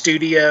from the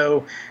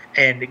studio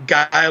and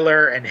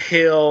Giler and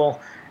Hill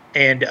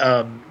and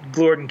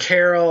Gordon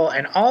Carroll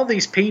and all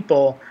these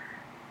people,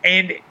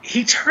 and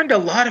he turned a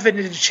lot of it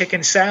into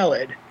chicken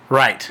salad.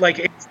 Right.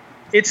 Like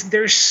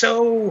there's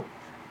so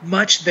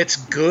much that's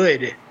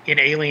good in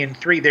Alien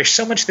 3. There's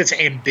so much that's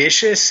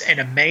ambitious and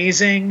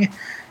amazing,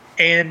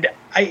 and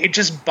it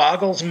just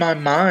boggles my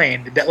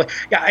mind that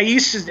I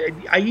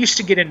used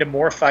to get into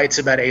more fights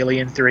about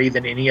Alien 3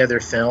 than any other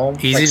film.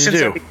 Easy to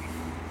do.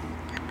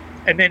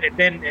 And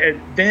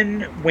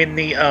then when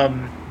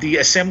the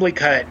assembly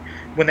cut,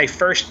 when they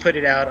first put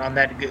it out on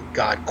that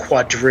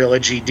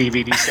quadrilogy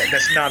DVD set,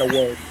 that's not a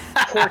word.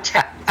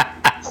 Quartet.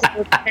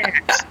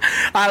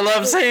 I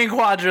love saying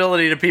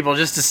quadrilogy to people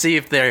just to see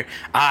if their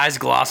eyes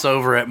gloss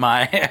over at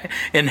my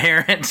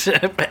inherent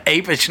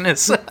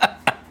apishness.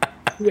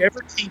 Whoever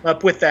came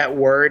up with that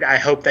word, I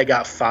hope they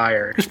got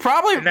fired. It's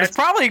probably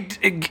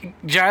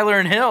Giler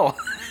and Hill.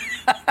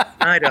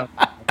 I don't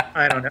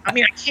know. I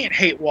mean, I can't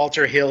hate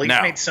Walter Hill.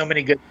 He's made so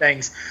many good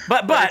things.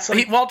 But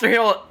Walter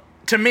Hill,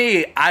 to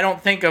me, I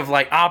don't think of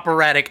like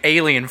operatic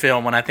alien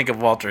film when I think of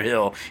Walter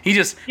Hill. He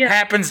just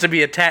happens to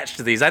be attached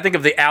to these. I think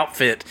of the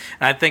outfit.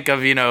 And I think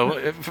of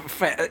the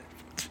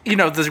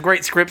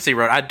great scripts he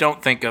wrote. I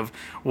don't think of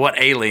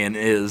what Alien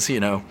is.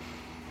 Well,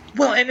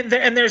 and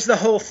there's the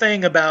whole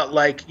thing about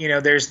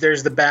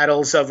there's the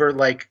battles over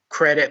like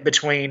credit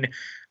between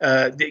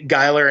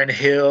Giler and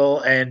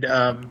Hill and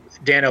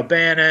Dan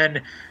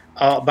O'Bannon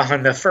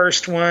behind the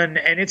first one,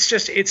 and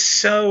it's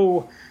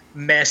so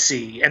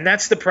messy, and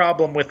that's the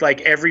problem with like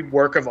every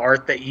work of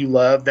art that you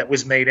love that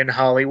was made in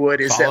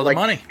Hollywood is Follow that like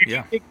the money. if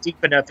you dig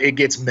deep enough, it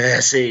gets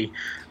messy.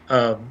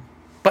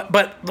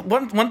 But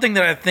one thing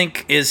that I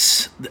think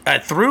is a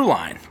through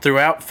line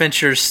throughout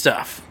Fincher's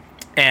stuff,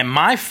 and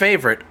my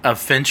favorite of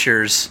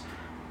Fincher's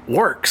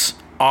works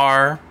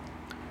are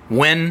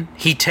when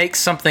he takes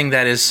something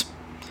that is,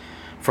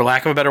 for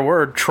lack of a better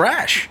word,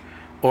 trash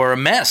or a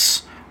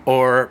mess,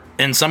 or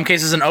in some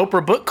cases an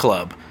Oprah book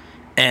club,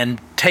 and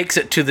takes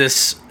it to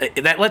this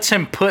that lets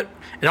him put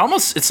it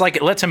almost, it's like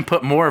it lets him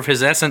put more of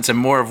his essence and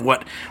more of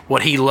what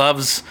he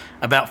loves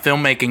about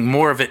filmmaking,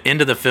 more of it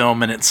into the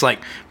film, and it's like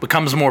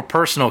becomes more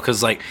personal,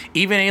 because like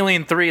even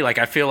Alien 3, like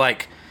I feel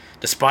like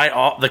despite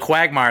all the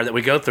quagmire that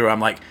we go through, I'm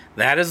like,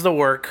 that is the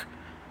work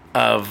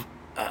of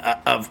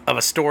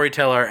a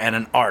storyteller and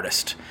an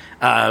artist.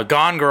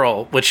 Gone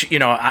Girl, which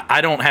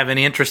I don't have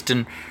any interest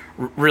in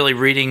really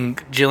reading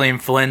Gillian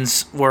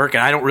Flynn's work,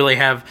 and I don't really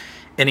have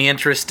any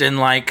interest in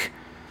like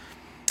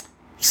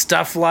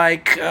stuff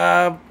like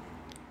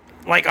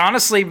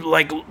honestly,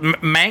 like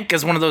Mank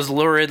is one of those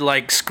lurid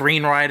like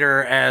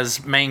screenwriter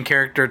as main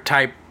character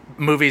type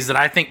movies that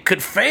I think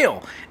could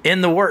fail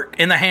in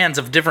the hands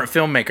of different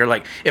filmmaker.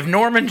 Like if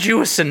Norman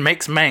Jewison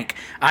makes Mank,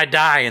 I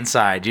die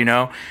inside,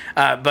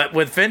 but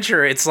with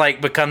Fincher, it's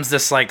like becomes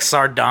this like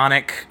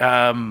sardonic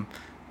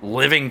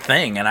living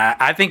thing, and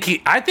I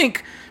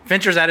think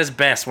Fincher's at his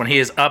best when he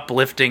is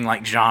uplifting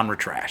like genre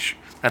trash.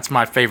 That's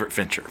my favorite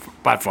Fincher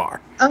by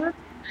far. I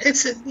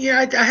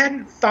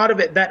hadn't thought of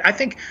it that. I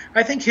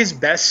think his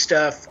best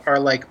stuff are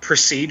like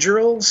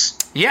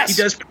procedurals. Yes,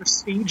 he does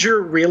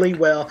procedure really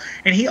well,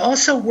 and he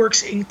also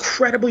works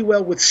incredibly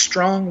well with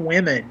strong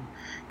women.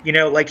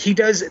 Like he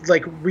does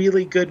like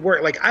really good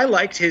work. Like I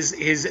liked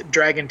his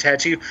Dragon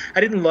Tattoo.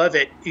 I didn't love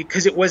it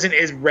because it wasn't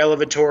as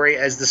revelatory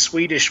as the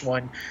Swedish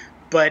one,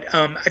 but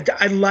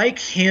I like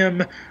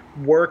him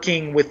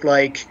working with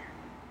like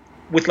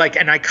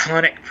an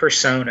iconic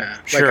persona.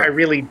 Sure. Like I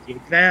really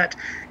dig that,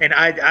 and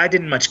I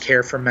didn't much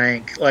care for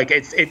Mank. Like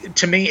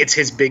to me it's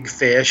his Big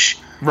Fish.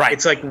 Right.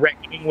 It's like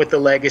reckoning with the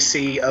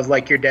legacy of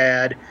like your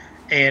dad,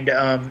 and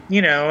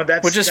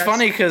that's which is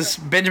funny because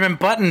Benjamin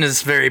Button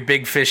is very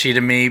Big Fishy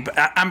to me.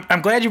 But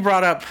I'm glad you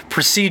brought up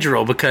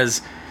procedural,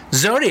 because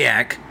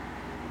Zodiac's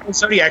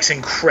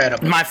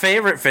incredible. My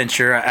favorite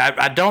Fincher.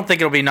 I don't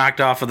think it'll be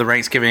knocked off of the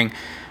Ranksgiving,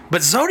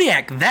 but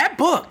Zodiac, that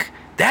book.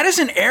 That is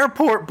an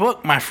airport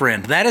book, my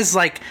friend. That is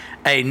like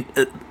a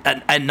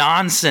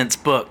nonsense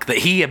book that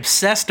he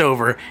obsessed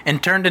over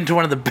and turned into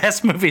one of the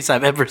best movies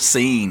I've ever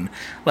seen.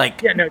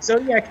 Like, yeah, no,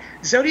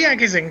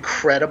 Zodiac is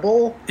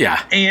incredible.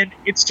 Yeah, and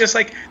it's just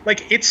like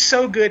it's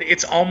so good.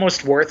 It's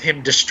almost worth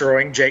him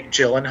destroying Jake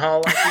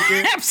Gyllenhaal like he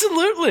did.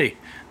 Absolutely.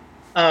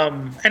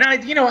 And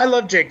I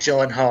love Jake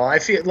Gyllenhaal.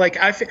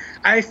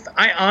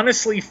 I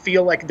honestly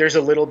feel like there's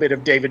a little bit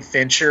of David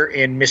Fincher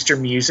in Mr.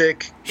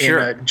 Music,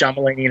 sure, in John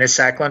Mulaney and his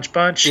Sack Lunch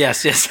Bunch.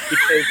 Yes.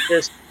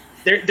 Because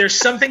there's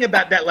something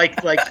about that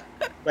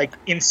like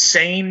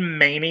insane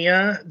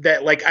mania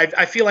that like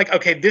I feel like,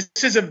 okay, this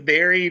is a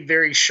very,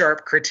 very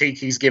sharp critique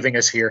he's giving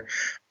us here,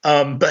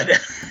 but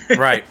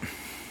right.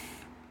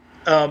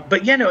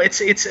 But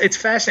it's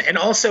fascinating, and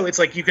also it's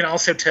like you can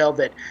also tell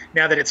that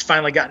now that it's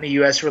finally gotten a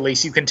U.S.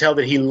 release, you can tell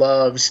that he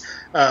loves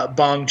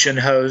Bong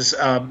Joon-ho's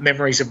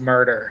Memories of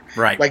Murder.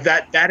 Right, like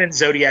that and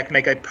Zodiac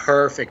make a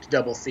perfect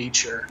double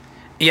feature.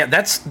 Yeah,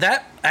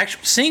 that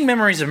actually seeing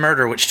Memories of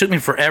Murder, which took me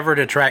forever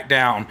to track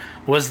down,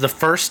 was the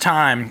first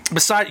time.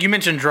 Besides, you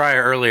mentioned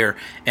Dreyer earlier,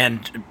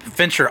 and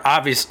Fincher,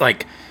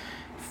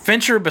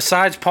 Fincher.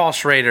 Besides Paul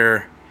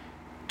Schrader,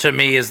 to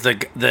me is the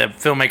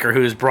filmmaker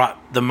who's brought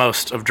the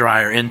most of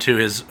Dreyer into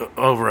his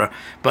oeuvre.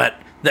 But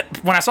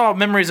when I saw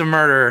Memories of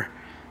Murder,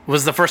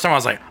 was the first time I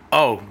was like,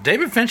 oh,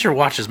 David Fincher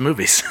watches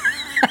movies.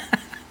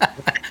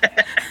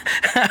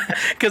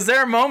 Because there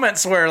are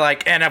moments where,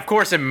 like, and of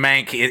course in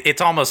Mank,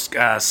 it's almost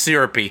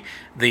syrupy,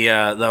 the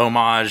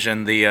homage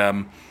and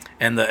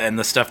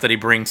the stuff that he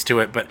brings to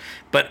it.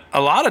 But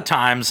a lot of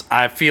times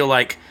I feel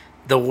like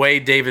the way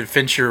David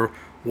Fincher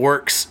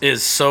works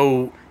is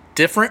so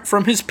different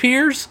from his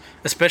peers,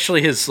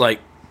 especially his like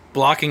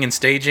blocking and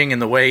staging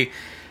and the way,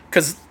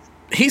 because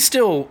he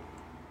still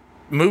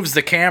moves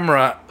the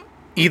camera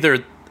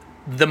either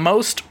the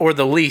most or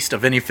the least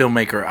of any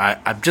filmmaker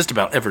I've just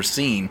about ever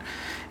seen.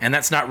 And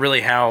that's not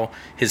really how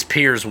his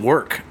peers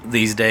work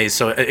these days.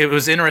 So it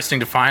was interesting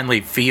to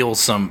finally feel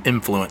some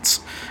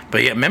influence.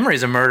 But yeah,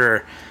 Memories of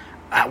Murder.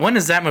 When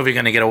is that movie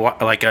going to get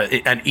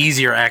an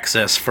easier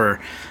access for?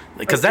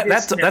 Because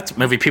that's a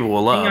movie people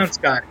will love.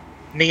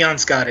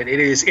 Neon's got it.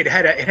 It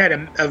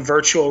had a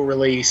virtual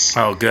release.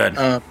 Oh, good.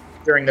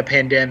 During the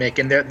pandemic,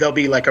 and there'll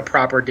be like a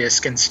proper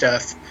disc and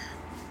stuff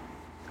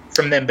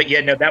from them. But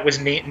yeah, no, that was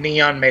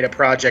Neon made a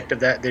project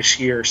of that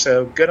this year.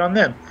 So good on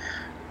them.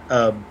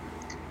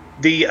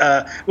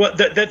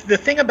 The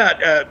thing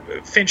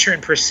about Fincher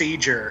and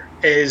Procedure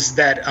is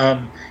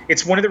that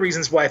it's one of the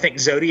reasons why I think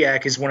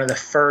Zodiac is one of the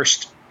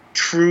first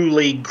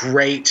truly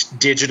great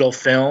digital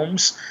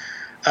films,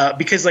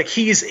 because like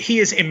he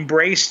has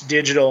embraced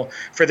digital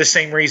for the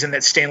same reason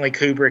that Stanley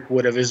Kubrick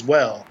would have as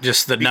well.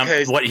 Just the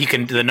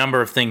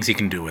number of things he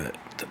can do with it,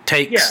 the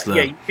takes.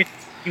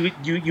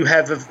 You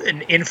have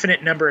an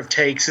infinite number of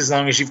takes as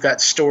long as you've got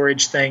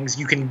storage things.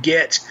 You can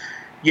get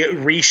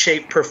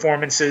reshape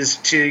performances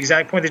to the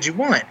exact point that you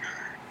want.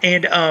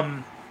 And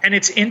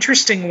it's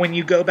interesting when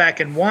you go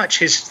back and watch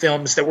his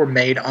films that were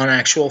made on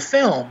actual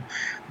film,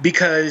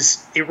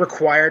 because it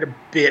required a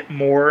bit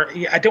more,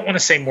 I don't want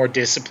to say more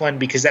discipline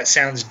because that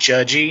sounds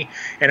judgy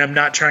and I'm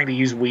not trying to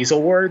use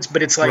weasel words,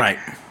 but it's like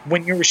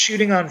when you were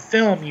shooting on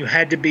film, you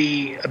had to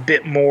be a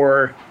bit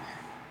more,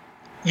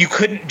 you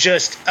couldn't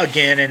just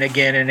again and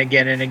again and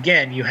again and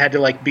again. You had to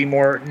like be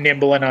more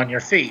nimble and on your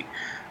feet.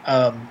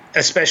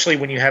 Especially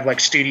when you have like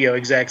studio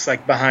execs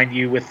like behind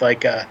you with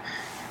like a,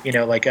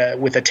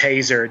 with a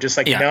taser, just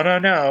like,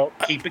 no,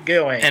 keep it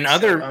going. And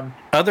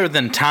other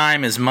than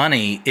time is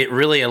money, it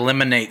really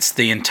eliminates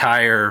the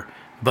entire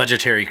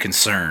budgetary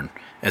concern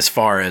as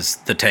far as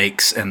the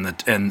takes and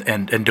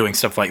and doing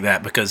stuff like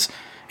that, because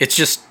it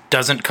just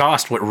doesn't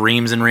cost what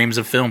reams and reams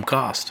of film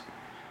cost.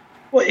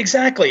 Well,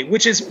 exactly,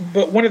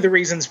 but one of the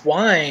reasons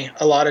why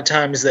a lot of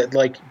times that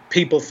like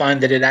people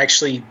find that it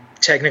actually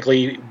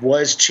technically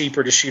was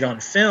cheaper to shoot on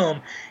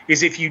film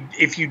is if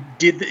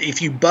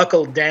you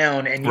buckled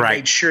down and you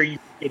made sure you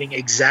were getting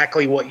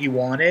exactly what you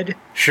wanted.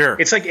 Sure.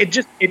 It's like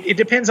it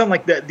depends on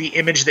like the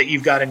image that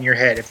you've got in your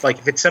head. If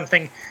it's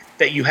something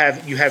that you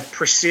have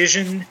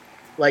precision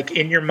like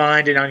in your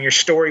mind and on your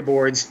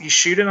storyboards, you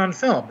shoot it on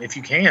film if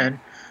you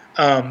can.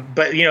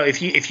 But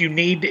if you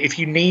need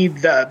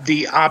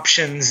the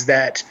options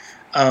that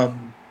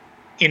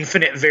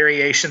infinite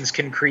variations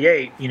can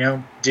create,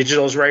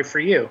 digital's right for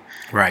you.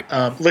 Right.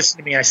 Listen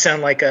to me. I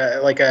sound like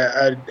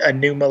a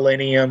new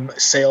millennium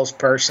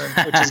salesperson,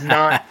 which is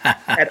not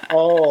at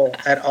all.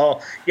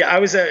 Yeah.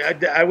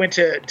 I went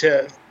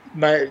to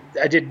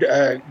I did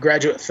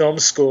graduate film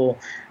school,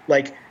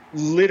 like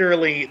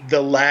literally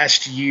the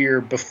last year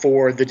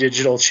before the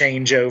digital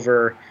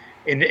changeover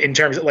in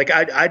terms of like,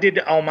 I did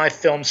all my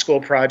film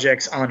school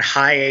projects on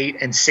high 8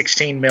 and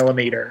 16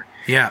 millimeter.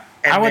 Yeah.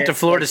 I went to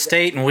Florida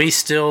State, and we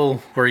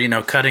still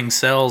were, cutting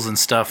cells and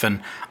stuff.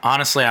 And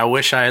honestly, I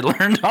wish I had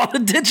learned all the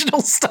digital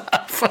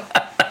stuff,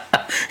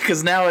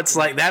 because now it's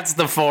like that's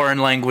the foreign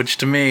language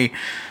to me.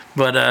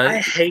 But I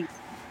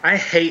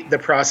hate the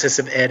process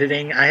of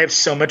editing. I have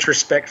so much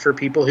respect for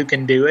people who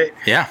can do it.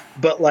 Yeah.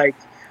 But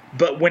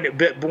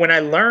when I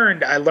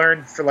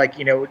learned for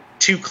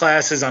 2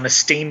 classes on a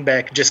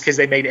Steenbeck just because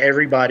they made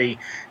everybody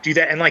do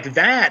that, and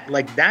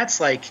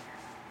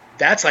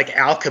that's like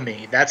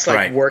alchemy. That's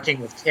like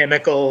working with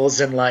chemicals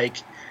and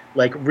like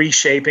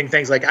reshaping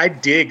things. Like I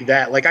dig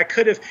that. Like I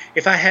could have,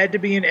 if I had to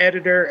be an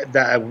editor,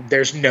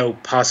 there's no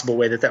possible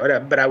way that would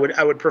happen. But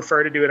I would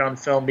prefer to do it on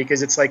film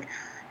because it's like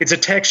it's a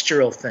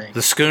textural thing. The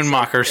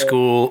Schoonmaker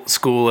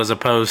school as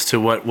opposed to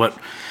what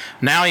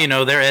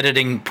now they're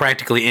editing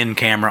practically in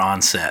camera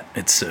on set.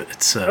 It's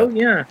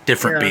a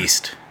different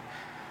beast.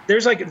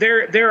 There's like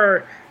there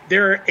are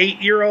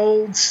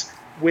 8-year-olds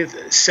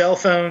with cell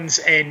phones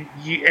and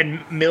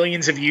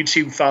millions of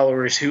YouTube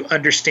followers who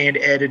understand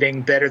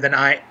editing better than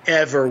I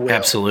ever will.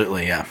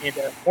 Absolutely, yeah. And,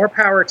 more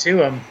power to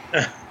them.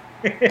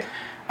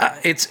 I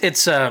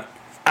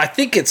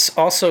think it's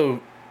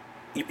also,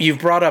 you've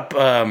brought up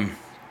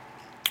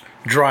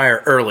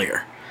Dreyer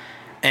earlier,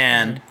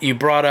 and you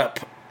brought up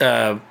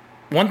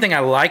one thing I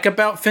like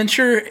about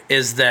Fincher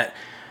is that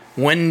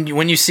when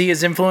you see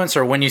his influence,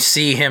 or when you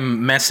see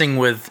him messing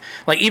with,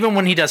 like, even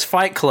when he does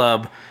Fight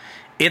Club,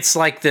 it's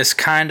like this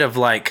kind of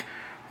like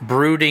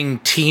brooding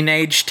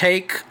teenage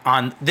take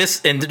on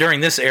this, and during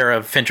this era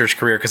of Fincher's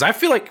career, because I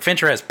feel like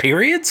Fincher has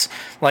periods,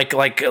 like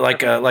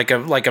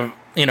a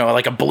you know,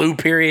 like a blue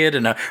period,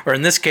 and or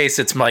in this case,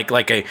 it's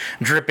like a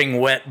dripping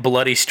wet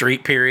bloody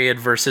street period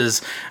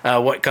versus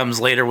what comes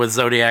later with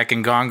Zodiac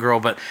and Gone Girl.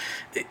 But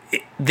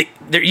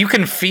you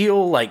can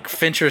feel like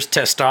Fincher's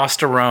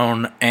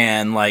testosterone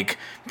and like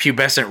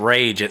pubescent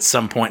rage at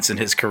some points in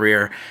his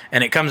career,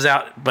 and it comes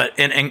out, but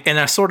in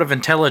a sort of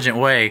intelligent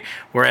way.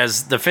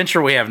 Whereas the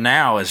Fincher we have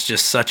now is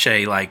just such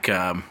a like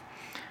a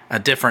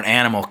different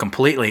animal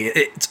completely.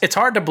 It's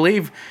hard to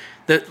believe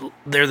that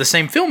they're the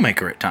same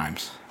filmmaker at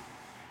times.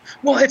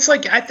 Well, it's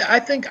like I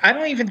think I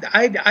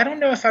don't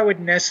know if I would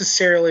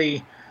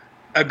necessarily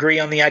agree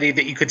on the idea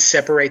that you could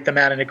separate them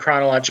out into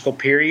chronological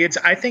periods.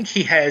 I think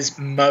he has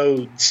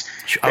modes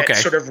that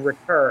sort of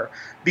recur,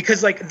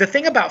 because like the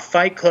thing about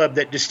Fight Club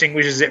that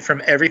distinguishes it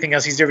from everything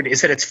else he's doing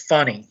is that it's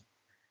funny.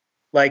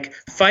 Like,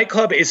 Fight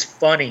Club is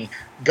funny.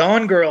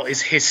 Gone Girl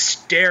is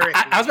hysterical.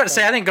 I was about to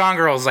say, I think Gone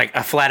Girl is like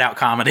a flat out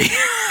comedy.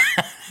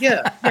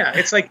 yeah.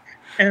 It's like,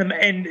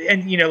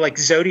 and you know, like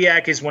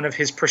Zodiac is one of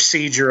his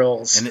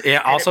procedurals, and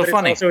also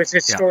funny. Also, it's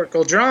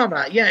historical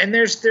drama. Yeah, and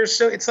there's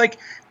so it's like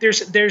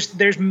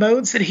there's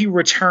modes that he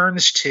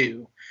returns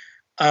to,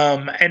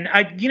 and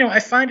I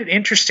find it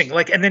interesting.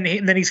 Like, and then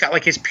he's got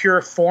like his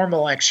pure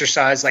formal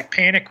exercise, like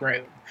Panic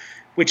Room,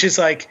 which is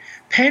like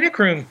Panic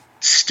Room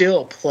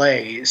still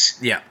plays.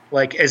 Yeah.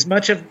 Like as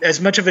much of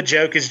a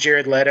joke as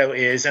Jared Leto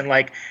is, and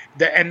like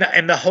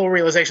the whole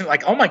realization,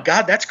 like, oh my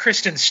God, that's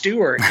Kristen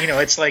Stewart. You know,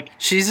 it's like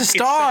she's a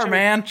star,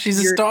 man. She's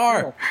a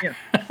star. Yeah.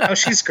 Oh,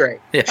 she's great.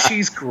 Yeah.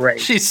 She's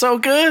great. She's so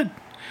good.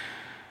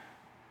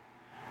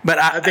 But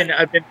I've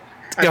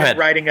been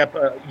writing up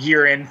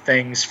year-end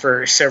things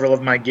for several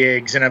of my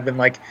gigs, and I've been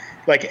like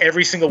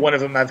every single one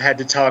of them I've had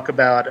to talk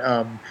about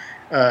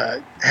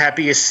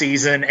Happiest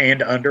Season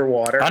and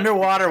Underwater.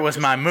 Underwater was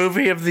my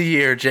movie of the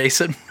year,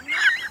 Jason.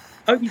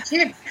 Oh, you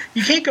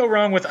can't go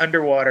wrong with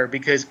Underwater,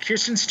 because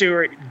Kirsten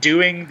Stewart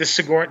doing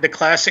the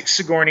classic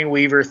Sigourney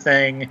Weaver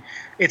thing.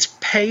 It's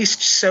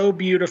paced so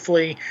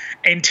beautifully,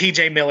 and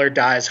T.J. Miller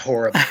dies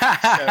horribly.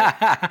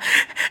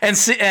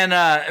 So.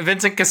 and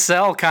Vincent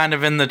Cassel kind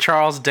of in the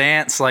Charles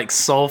Dance, like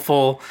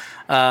soulful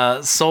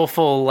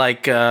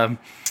like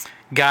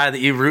guy that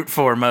you root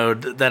for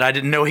mode that I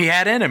didn't know he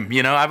had in him.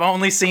 You know, I've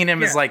only seen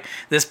him as like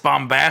this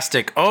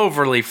bombastic,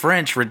 overly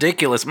French,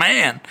 ridiculous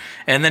man,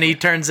 and then he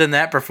turns in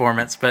that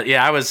performance. But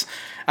yeah,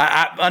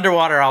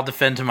 Underwater I'll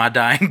defend to my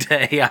dying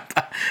day.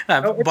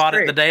 I bought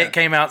it the day it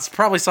came out.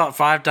 Probably saw it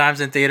 5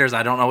 times in theaters.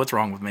 I don't know what's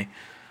wrong with me.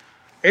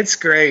 It's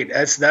great.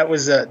 That's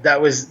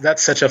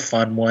such a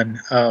fun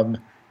one.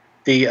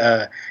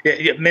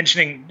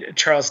 Mentioning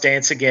Charles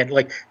Dance again,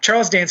 like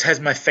Charles Dance has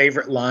my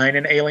favorite line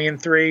in Alien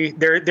 3.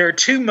 There are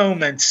 2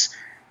 moments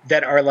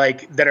that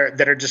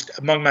are just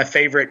among my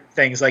favorite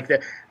things. Like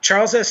the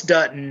Charles S.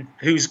 Dutton,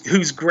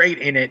 who's great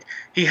in it.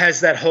 He has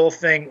that whole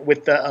thing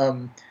with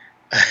the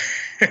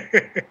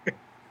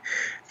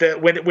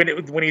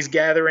when he's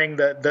gathering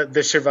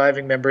the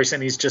surviving members,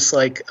 and he's just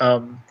like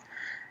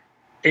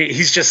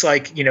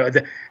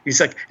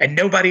he's like, and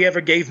nobody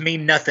ever gave me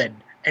nothing.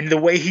 And the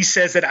way he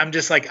says it, I'm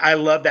just like, I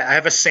love that. I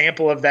have a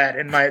sample of that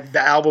in the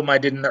album I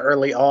did in the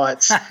early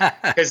aughts,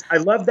 because I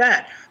love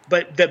that.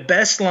 But the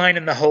best line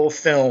in the whole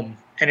film,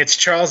 and it's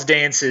Charles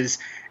Dance's,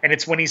 and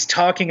it's when he's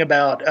talking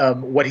about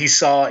what he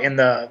saw in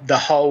the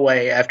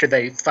hallway after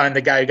they find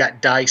the guy who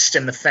got diced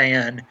in the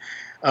fan,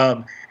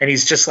 and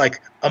he's just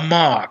like, a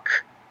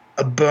mark,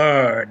 a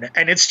burn,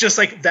 and it's just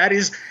like, that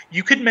is,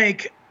 you could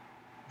make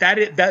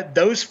that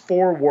those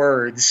 4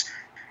 words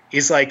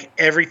is like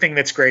everything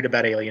that's great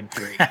about Alien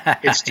 3.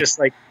 It's just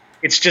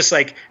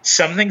like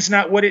something's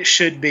not what it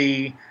should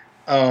be.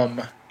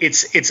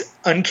 It's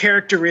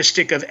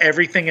uncharacteristic of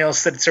everything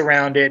else that's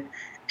around it,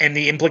 and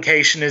the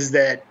implication is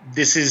that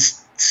this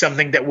is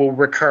something that will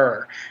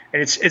recur,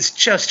 and it's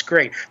just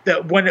great.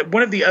 One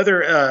of the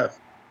other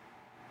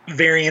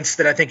variants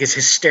that I think is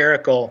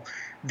hysterical,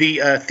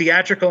 the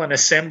theatrical and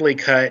assembly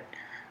cut.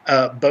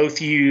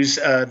 Both use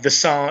the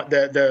song,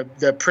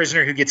 the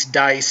prisoner who gets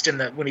diced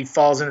when he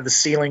falls into the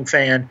ceiling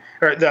fan,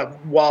 or the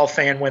wall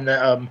fan, when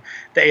the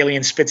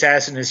alien spits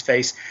acid in his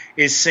face,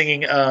 is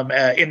singing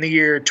in the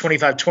year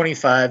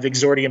 2525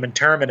 Exordium and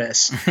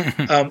Terminus.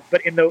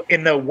 But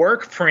in the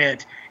work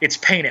print, it's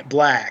painted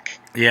black.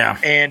 Yeah,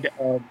 and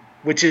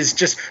which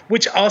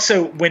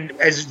also, when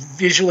as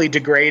visually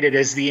degraded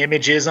as the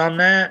image is on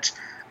that,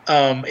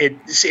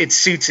 it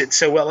suits it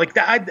so well. Like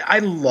I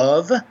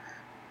love.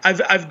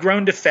 I've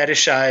grown to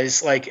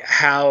fetishize like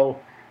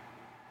how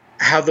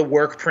the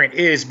work print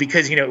is,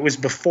 because it was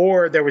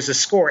before there was a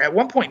score. At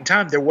one point in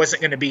time, there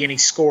wasn't going to be any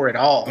score at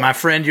all. My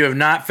friend, you have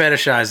not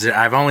fetishized it.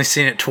 I've only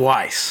seen it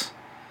twice,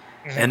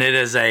 and it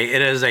is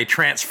a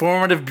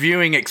transformative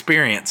viewing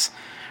experience.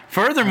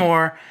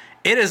 Furthermore,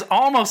 it is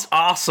almost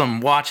awesome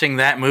watching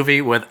that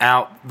movie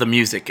without the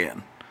music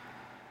in.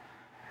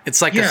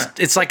 It's like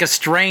it's like a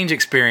strange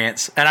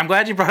experience, and I'm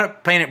glad you brought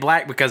up Paint It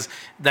Black because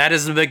that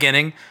is the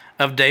beginning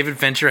of David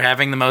Fincher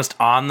having the most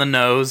on the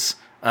nose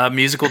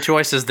musical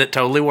choices that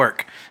totally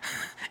work.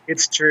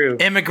 It's true.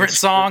 Immigrant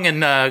Song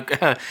and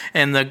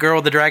the Girl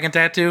with the Dragon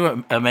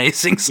Tattoo,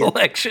 amazing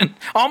selection.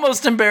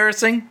 Almost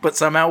embarrassing, but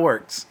somehow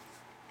works.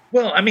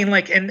 Well, I mean,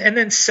 like, and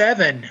then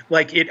Seven,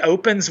 like, it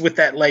opens with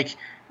that like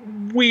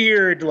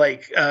weird,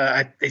 like,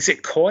 is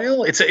it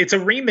Coil? It's a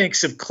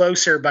remix of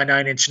Closer by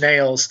Nine Inch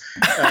Nails.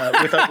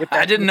 With that,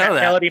 I didn't know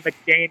that. Melody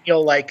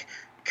McDaniel like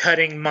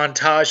cutting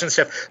montage and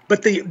stuff.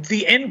 But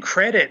the end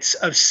credits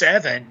of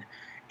Seven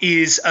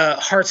is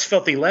Heart's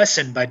Filthy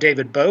Lesson by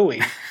David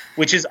Bowie,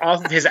 which is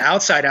off of his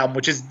Outside album,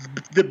 which is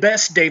the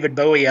best David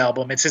Bowie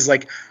album. It's his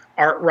like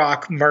art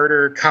rock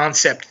murder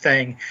concept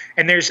thing.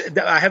 And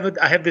I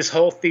have this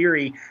whole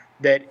theory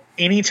that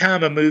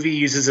anytime a movie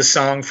uses a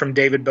song from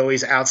David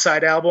Bowie's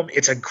Outside album,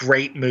 it's a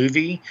great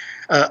movie.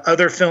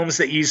 Other films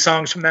that use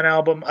songs from that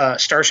album,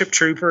 Starship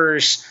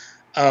Troopers,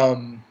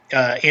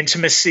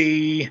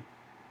 Intimacy,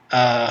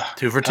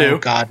 2 for 2. Oh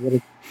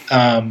God,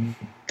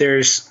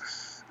 there's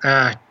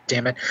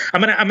damn it.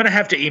 I'm gonna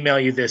have to email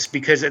you this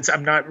because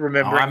I'm not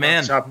remembering off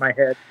the top of my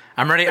head.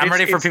 I'm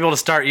ready for people to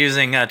start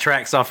using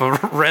tracks off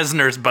of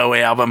Reznor's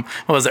Bowie album.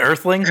 What was it,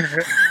 Earthling?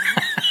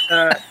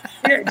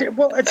 Yeah,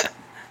 well, it's.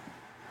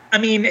 I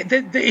mean,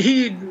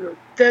 the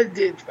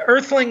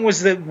Earthling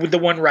was the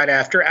one right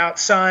after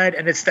Outside,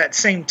 and it's that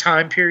same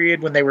time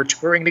period when they were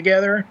touring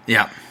together.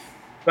 Yeah.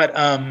 But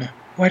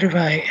why do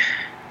I?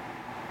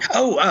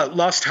 Oh,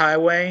 Lost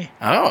Highway.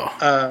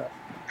 Oh.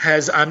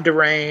 Has I'm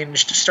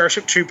Deranged.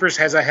 Starship Troopers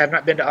has I Have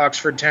Not Been to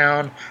Oxford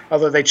Town,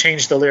 although they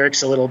changed the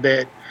lyrics a little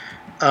bit.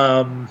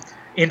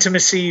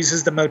 Intimacy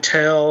uses the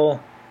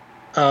Motel.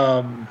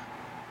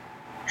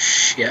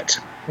 Shit.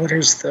 What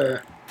is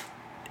the...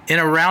 In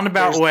a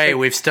roundabout way,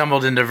 we've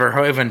stumbled into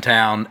Verhoeven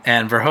Town,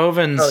 and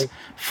Verhoeven's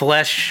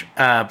Flesh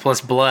plus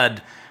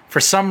Blood,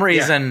 for some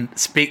reason,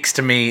 speaks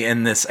to me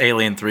in this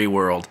Alien 3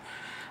 world.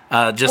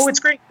 It's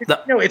great.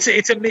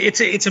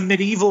 It's a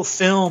medieval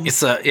film. It's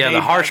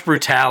the harsh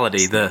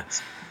brutality, the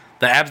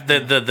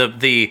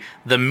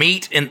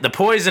meat in the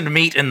poisoned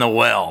meat in the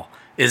well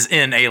is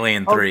in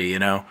Alien 3. You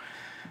know.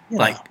 Yeah.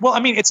 Like, well,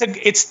 I mean,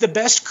 it's the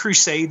best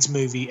Crusades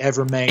movie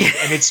ever made,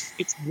 and it's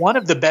one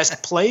of the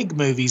best Plague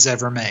movies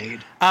ever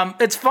made.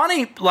 It's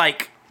funny,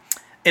 like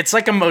it's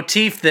like a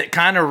motif that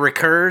kind of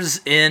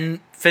recurs in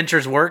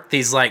Fincher's work.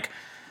 These like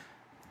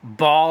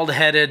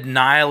bald-headed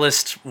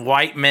nihilist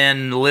white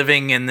men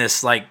living in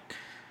this like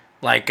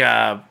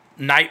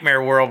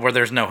nightmare world where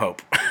there's no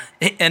hope,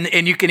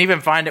 and you can even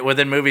find it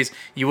within movies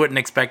you wouldn't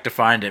expect to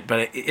find it.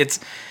 But it's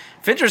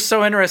Fincher's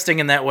so interesting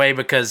in that way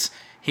because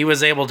he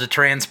was able to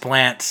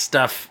transplant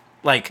stuff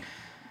like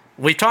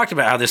we talked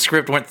about how this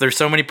script went through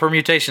so many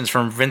permutations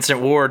from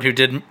Vincent Ward, who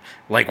did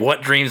like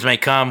What Dreams May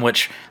Come,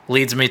 which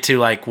leads me to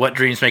like What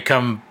Dreams May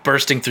Come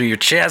bursting through your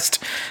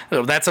chest.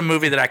 That's a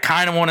movie that I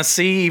kind of want to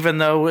see, even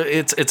though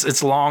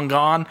it's long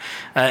gone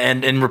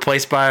and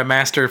replaced by a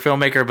master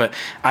filmmaker. But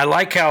I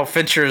like how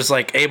Fincher is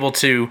like able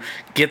to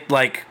get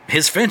like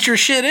his Fincher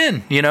shit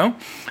in. You know,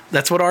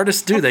 that's what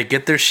artists do. They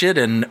get their shit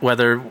in,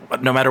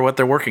 no matter what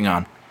they're working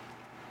on.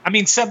 I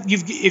mean,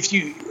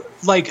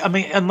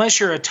 unless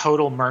you're a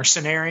total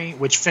mercenary,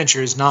 which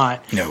Fincher is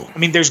not. No. I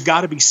mean, there's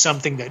got to be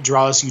something that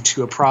draws you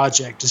to a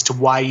project as to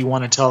why you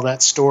want to tell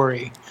that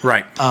story.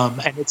 Right.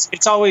 And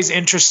it's always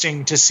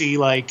interesting to see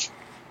what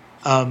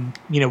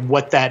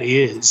that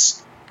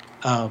is,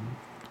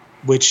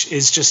 which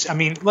is just. I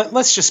mean,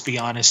 let's just be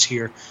honest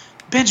here.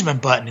 Benjamin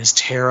Button is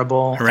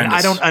terrible, horrendous. And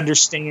I don't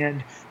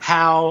understand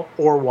how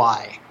or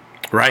why.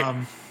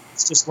 Right.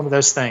 It's just one of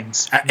those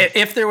things.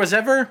 If there was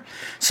ever,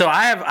 so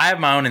I have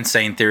my own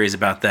insane theories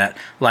about that.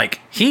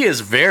 Like he is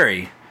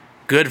very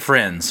good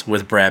friends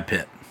with Brad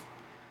Pitt.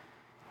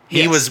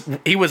 He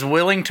was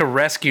willing to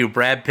rescue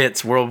Brad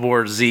Pitt's World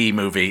War Z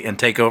movie and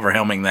take over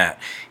helming that.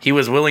 He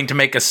was willing to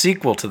make a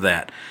sequel to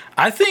that.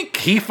 I think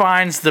he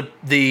finds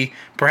the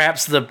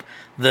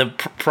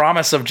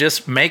promise of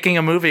just making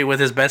a movie with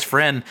his best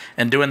friend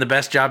and doing the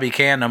best job he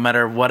can, no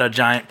matter what a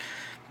giant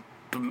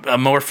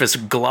amorphous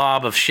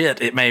glob of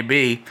shit it may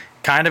be,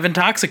 kind of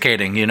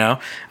intoxicating, you know.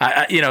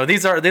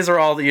 These are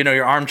all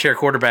your armchair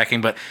quarterbacking,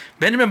 but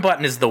Benjamin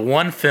Button is the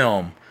one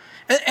film,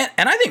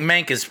 and I think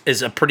Mank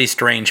is a pretty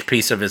strange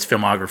piece of his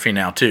filmography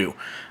now too.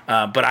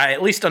 But I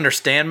at least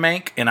understand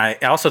Mank, and I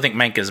also think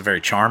Mank is a very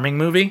charming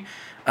movie.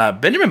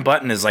 Benjamin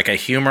Button is like a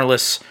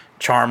humorless,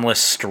 charmless,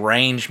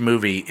 strange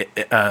movie,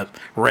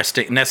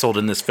 nestled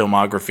in this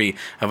filmography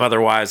of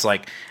otherwise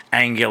like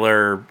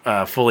angular,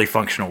 fully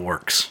functional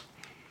works.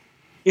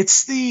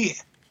 It's the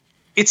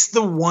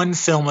one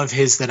film of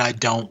his that I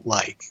don't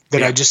like.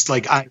 That I just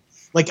like.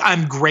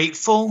 I'm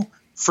grateful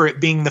for it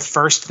being the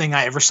first thing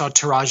I ever saw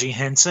Taraji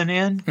Henson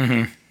in.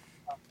 Mm-hmm.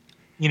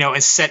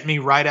 It set me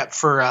right up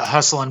for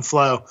Hustle and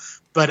Flow.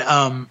 But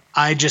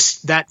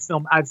that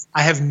film,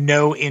 I have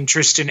no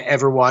interest in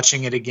ever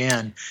watching it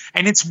again.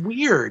 And it's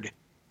weird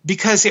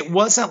because it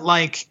wasn't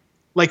like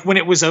like when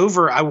it was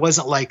over, I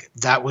wasn't like,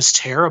 that was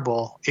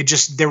terrible. It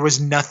just, there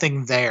was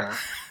nothing there.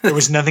 There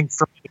was nothing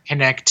for me to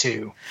connect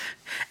to.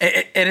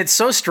 And it's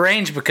so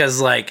strange because,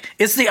 like,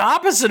 it's the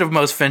opposite of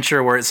most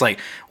Fincher, where it's like,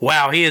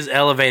 wow, he is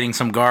elevating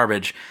some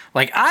garbage.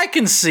 Like, I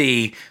can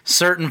see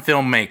certain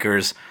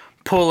filmmakers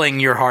pulling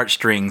your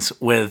heartstrings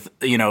with,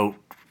 you know,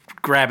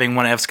 grabbing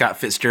one of F. Scott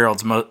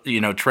Fitzgerald's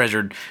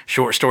treasured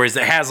short stories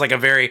that has like a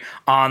very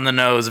on the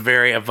nose,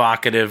 very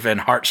evocative and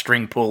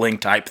heartstring pulling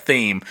type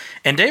theme.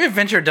 And David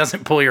Fincher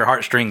doesn't pull your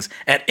heartstrings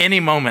at any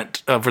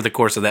moment over the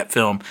course of that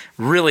film.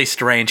 Really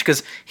strange,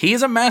 because he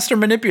is a master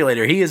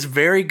manipulator. He is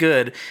very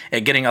good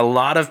at getting a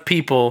lot of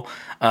people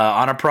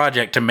on a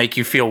project to make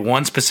you feel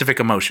one specific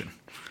emotion.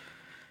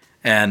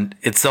 And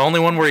it's the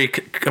only one where he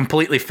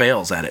completely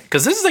fails at it.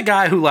 Because this is a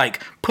guy who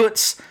like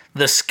puts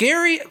the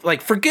scary,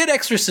 like, forget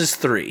Exorcist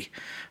 3.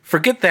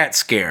 Forget that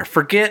scare.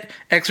 Forget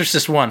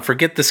Exorcist 1.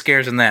 Forget the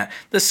scares in that.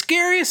 The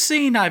scariest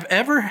scene I've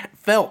ever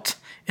felt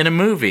in a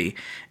movie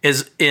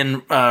is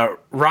in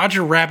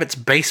Roger Rabbit's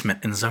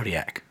basement in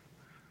Zodiac.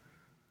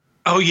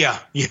 Oh, yeah.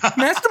 Yeah.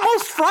 That's the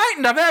most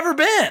frightened I've ever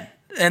been.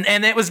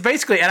 And it was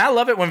basically, and I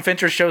love it when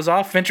Fincher shows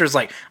off. Fincher's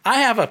like,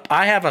 I have a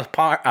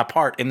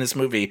part in this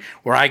movie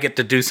where I get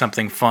to do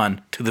something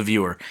fun to the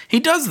viewer. He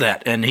does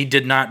that, and he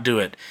did not do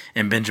it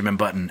in Benjamin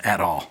Button at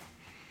all.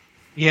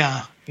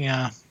 Yeah,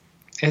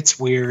 it's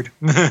weird.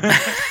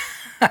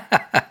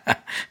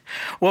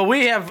 Well,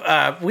 we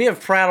have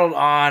prattled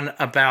on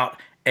about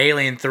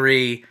Alien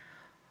 3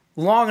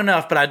 long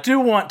enough, but I do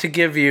want to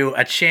give you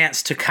a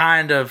chance to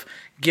kind of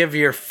give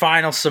your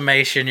final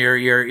summation,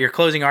 your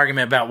closing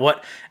argument about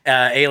what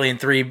Alien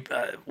 3,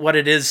 what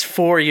it is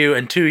for you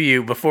and to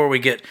you before we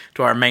get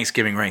to our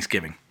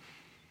Thanksgiving.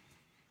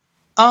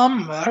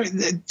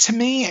 To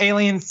me,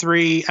 Alien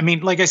 3, I mean,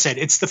 like I said,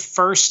 it's the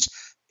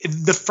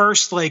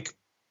first like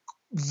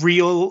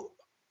real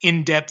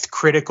in-depth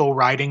critical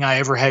writing I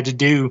ever had to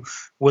do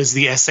was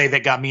the essay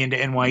that got me into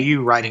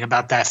NYU writing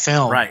about that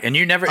film. Right. And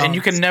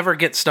you can never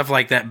get stuff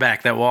like that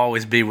back. That will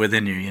always be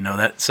within you, you know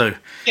that. So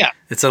yeah,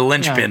 it's a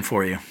linchpin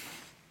for you.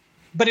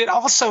 But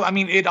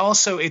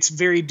it's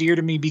very dear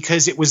to me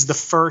because it was the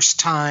first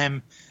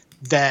time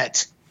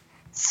that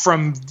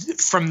from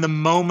the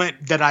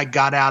moment that I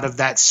got out of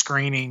that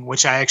screening,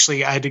 which I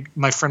had to,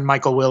 my friend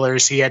Michael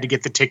Willers, he had to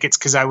get the tickets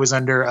because I was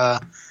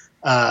under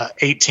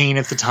 18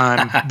 at the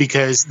time,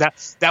 because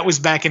that was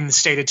back in the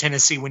state of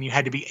Tennessee when you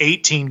had to be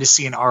 18 to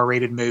see an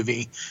R-rated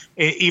movie,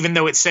 even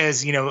though it says,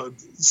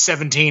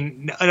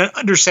 17,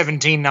 under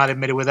 17 not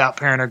admitted without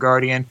parent or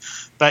guardian.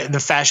 But in the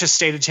fascist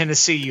state of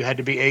Tennessee, you had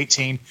to be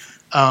 18.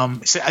 So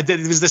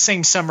it was the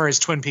same summer as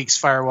Twin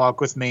Peaks Firewalk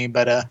with me,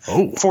 but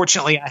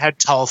fortunately I had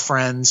tall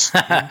friends.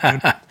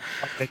 But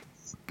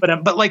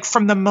like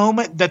from the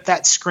moment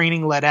that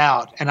screening let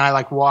out and I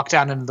like walked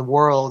out into the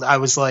world, I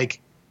was like,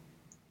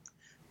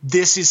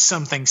 this is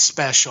something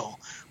special.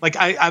 Like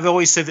I've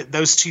always said that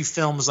those two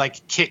films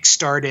like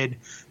kick-started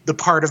the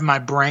part of my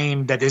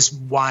brain that is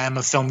why I'm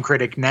a film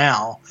critic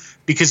now.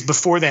 Because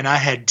before then I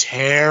had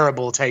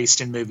terrible taste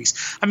in movies.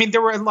 I mean,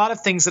 there were a lot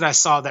of things that I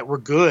saw that were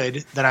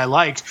good that I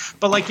liked,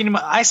 but like,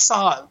 I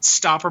saw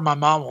Stop or My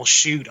Mom Will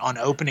Shoot on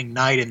opening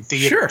night in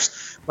theaters.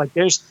 Sure. Like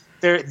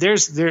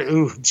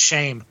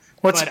shame.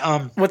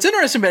 What's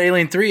interesting about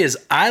Alien 3 is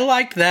I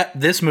liked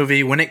this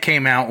movie when it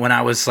came out when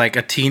I was like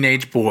a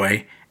teenage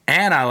boy,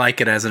 and I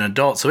like it as an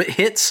adult. So it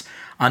hits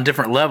on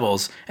different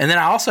levels. And then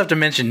I also have to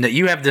mention that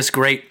you have this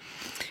great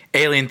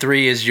Alien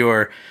 3 is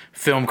your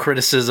film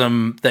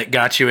criticism that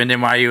got you into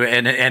NYU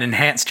and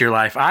enhanced your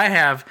life. I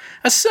have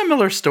a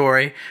similar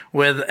story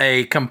with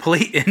a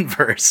complete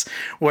inverse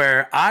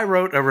where I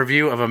wrote a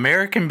review of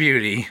American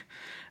Beauty,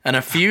 an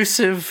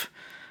effusive,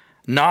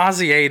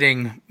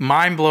 nauseating,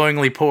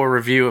 mind-blowingly poor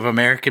review of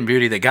American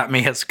Beauty that got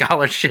me a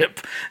scholarship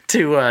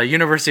to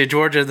University of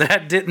Georgia that I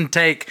didn't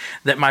take,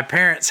 that my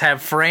parents have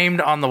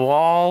framed on the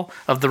wall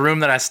of the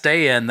room that I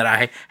stay in, that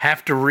I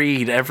have to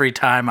read every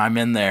time I'm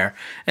in there.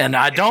 And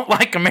I don't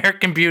like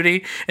American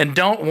Beauty and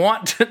don't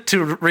want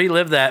to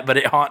relive that, but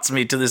it haunts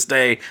me to this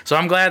day. So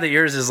I'm glad that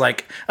yours is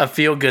like a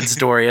feel-good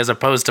story as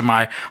opposed to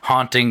my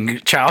haunting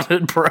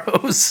childhood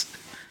prose.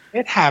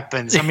 It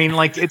happens. I mean,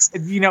 like, it's,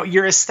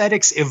 your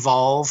aesthetics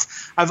evolve.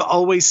 I've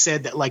always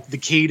said that, like, the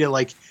key to,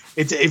 like,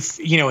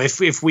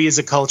 if we as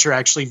a culture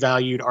actually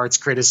valued arts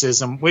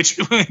criticism, which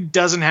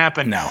doesn't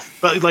happen. No.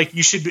 But, like,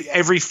 you should,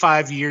 every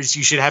 5 years,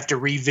 you should have to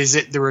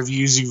revisit the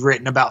reviews you've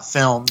written about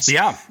films.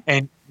 Yeah.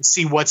 And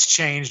see what's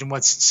changed and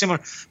what's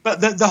similar.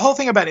 But the whole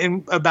thing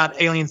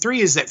about Alien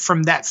 3 is that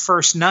from that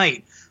first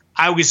night,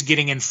 I was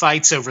getting in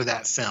fights over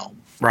that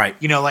film.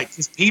 Right. Like,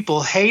 'cause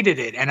people hated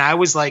it. And I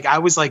was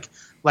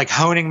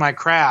honing my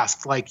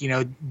craft,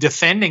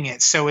 defending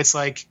it. So it's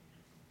like,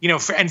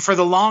 for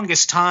the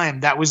longest time,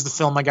 that was the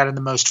film I got in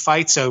the most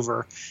fights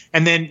over.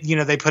 And then,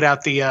 they put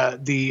out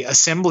the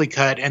assembly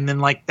cut, and then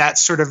like that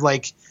sort of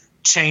like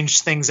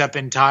changed things up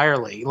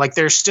entirely. Like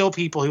there's still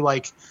people who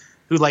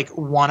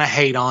want to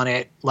hate on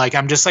it. Like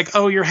I'm just like,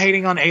 oh, you're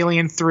hating on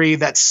Alien 3.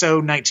 That's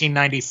so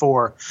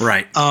 1994.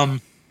 Right.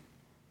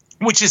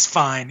 which is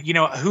fine. You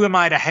know, who am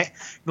I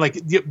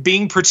to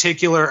being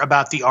particular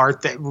about the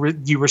art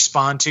that you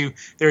respond to?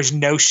 There's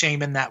no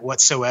shame in that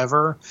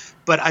whatsoever.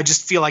 But I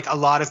just feel like a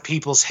lot of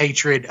people's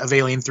hatred of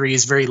Alien 3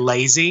 is very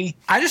lazy.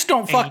 I just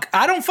don't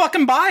I don't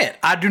fucking buy it.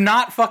 I do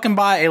not fucking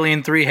buy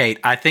Alien 3 hate.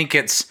 I think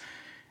it's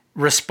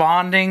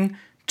responding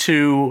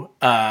to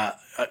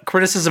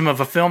criticism of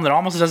a film that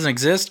almost doesn't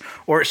exist,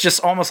 or it's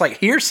just almost like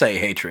hearsay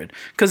hatred.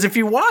 Because if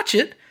you watch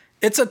it,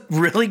 it's a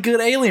really good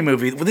Alien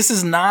movie. This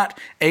is not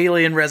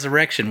Alien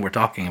Resurrection we're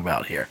talking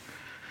about here.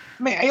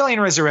 I mean, Alien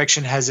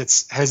Resurrection has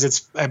its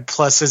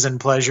pluses and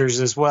pleasures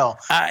as well.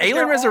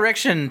 Alien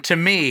Resurrection, to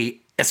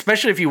me,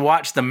 especially if you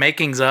watch the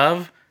makings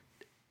of,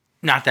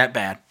 not that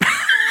bad.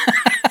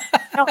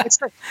 No, it's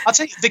great. I'll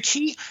tell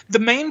you, the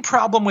main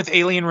problem with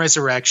Alien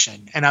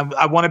Resurrection, and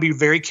I want to be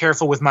very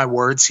careful with my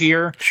words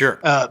here. Sure.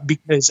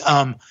 Because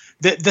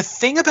the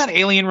thing about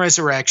Alien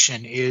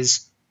Resurrection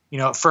is, you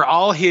know, for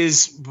all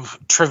his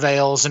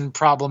travails and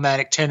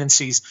problematic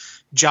tendencies,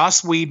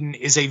 Joss Whedon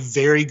is a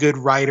very good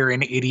writer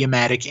in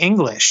idiomatic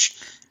English.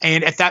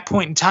 And at that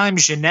point in time,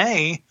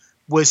 Genet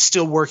was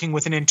still working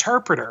with an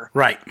interpreter.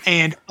 Right.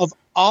 And of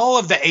all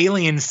of the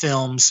Alien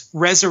films,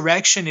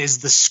 Resurrection is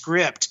the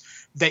script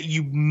that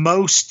you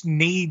most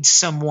need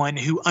someone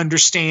who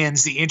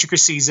understands the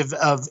intricacies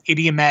of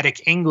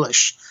idiomatic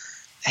English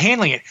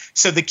handling it.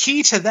 So the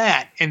key to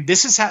that, and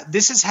this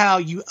is how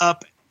you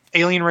up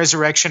Alien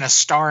Resurrection 1.5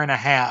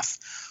 stars.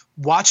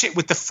 Watch it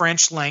with the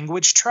French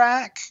language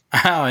track.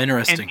 Oh,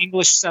 interesting. And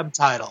English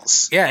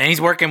subtitles. Yeah, and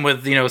he's working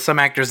with, you know, some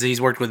actors that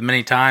he's worked with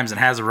many times and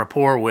has a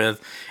rapport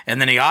with,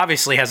 and then he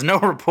obviously has no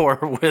rapport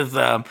with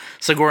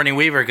Sigourney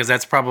Weaver, because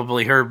that's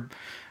probably her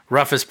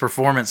roughest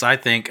performance, I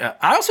think.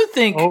 I also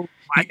think... Oh,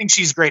 I think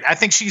she's great. I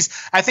think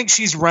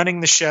she's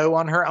running the show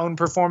on her own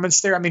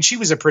performance there. I mean, she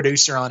was a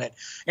producer on it,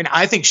 and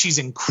I think she's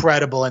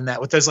incredible in that,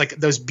 with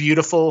those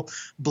beautiful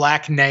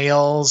black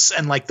nails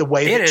and like the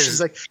way that she's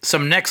like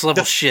some next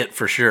level shit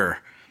for sure.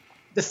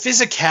 The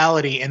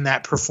physicality in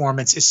that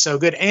performance is so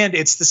good, and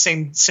it's the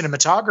same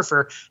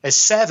cinematographer as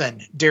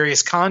Seven,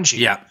 Darius Khondji.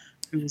 Yeah,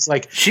 who's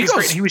like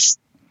he was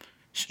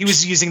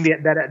using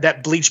that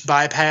bleach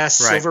bypass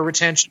silver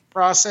retention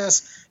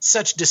process.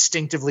 Such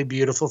distinctively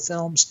beautiful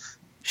films.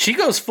 She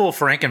goes full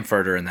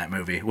Frankenfurter in that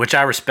movie, which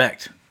I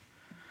respect.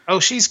 Oh,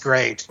 she's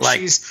great.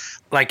 She is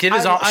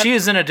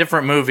in a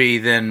different movie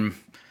than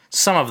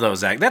some of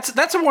those act.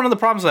 That's one of the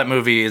problems with that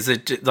movie, is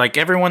that like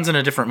everyone's in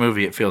a different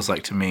movie, it feels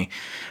like to me.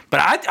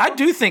 But I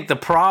do think the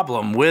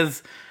problem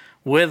with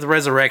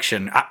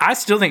Resurrection, I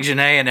still think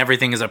Genet and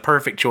everything is a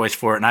perfect choice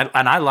for it,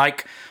 and I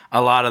like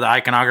a lot of the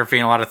iconography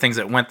and a lot of things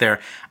that went there.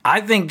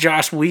 I think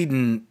Joss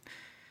Whedon,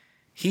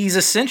 he's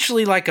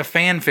essentially like a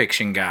fan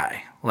fiction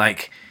guy.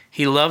 Like,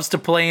 he loves to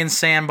play in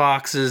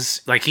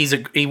sandboxes. Like,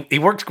 he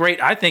works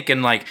great. I think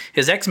in like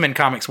his X-Men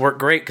comics work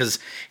great because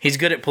he's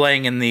good at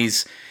playing in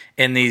these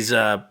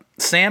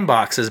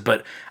sandboxes.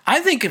 But I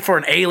think for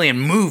an Alien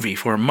movie,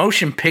 for a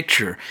motion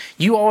picture,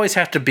 you always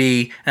have to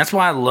be. That's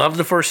why I love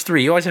the first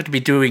three. You always have to be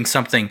doing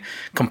something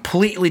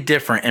completely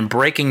different and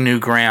breaking new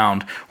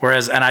ground.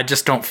 And I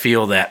just don't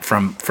feel that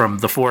from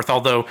the fourth.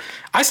 Although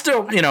I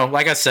still, you know,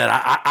 like I said,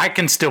 I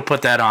can still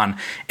put that on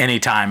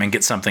anytime and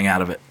get something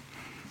out of it.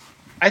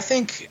 I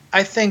think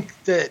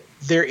that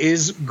there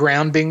is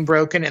ground being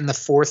broken in the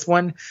fourth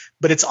one,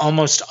 but it's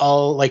almost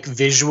all like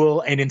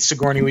visual and in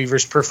Sigourney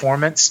Weaver's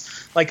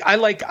performance. Like I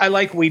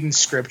like Whedon's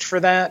script for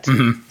that.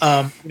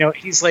 Mm-hmm. You know,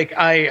 he's like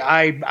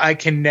I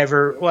can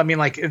never. Well, I mean,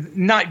 like,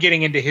 not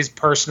getting into his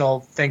personal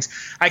things,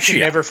 I can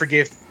never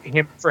forgive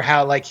him for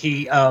how like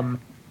he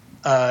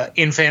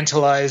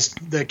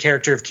infantilized the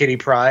character of Kitty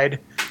Pryde.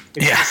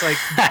 It's just like.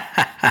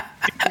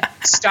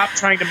 Stop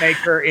trying to make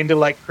her into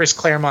like Chris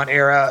Claremont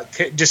era.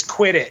 Just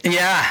quit it.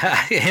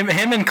 Yeah, him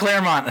and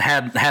Claremont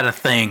had a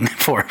thing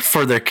for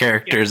their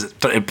characters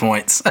at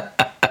points.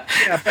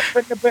 Yeah,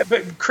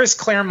 but Chris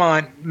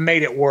Claremont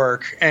made it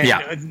work, and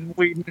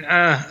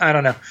I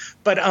don't know,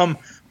 but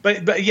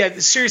yeah,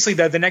 seriously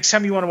though, the next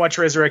time you want to watch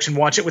Resurrection,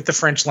 watch it with the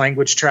French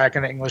language track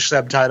and the English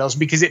subtitles,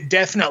 because it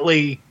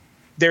definitely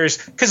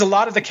because a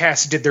lot of the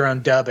cast did their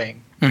own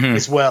dubbing. Mm-hmm.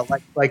 As well,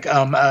 like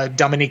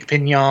Dominique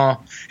Pignon,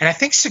 and I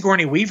think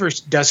Sigourney Weaver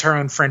does her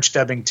own French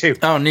dubbing too.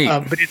 Oh, neat!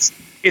 But it's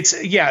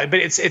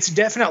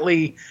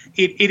definitely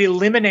it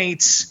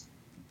eliminates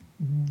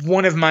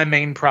one of my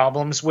main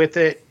problems with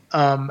it,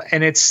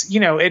 and it's, you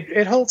know,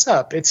 it holds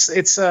up. It's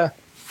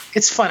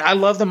fun. I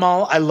love them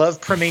all. I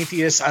love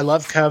Prometheus. I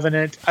love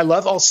Covenant. I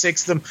love all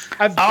six of them.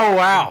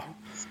 Wow!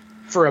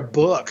 For a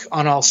book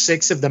on all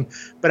six of them,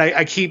 but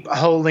I keep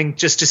holding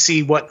just to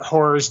see what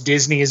horrors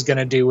Disney is going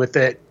to do with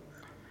it.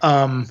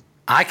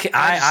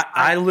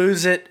 I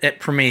lose it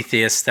at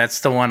Prometheus. That's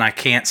the one I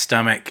can't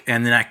stomach,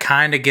 and then I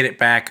kind of get it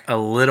back a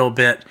little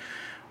bit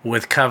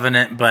with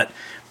Covenant, but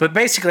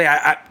basically,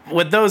 I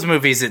with those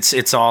movies,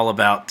 it's all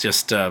about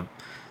just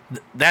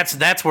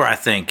that's where I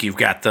think you've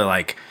got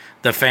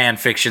the fan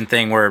fiction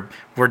thing where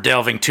we're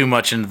delving too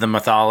much into the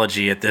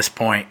mythology at this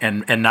point,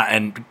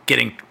 and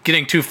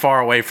getting too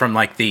far away from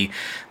like the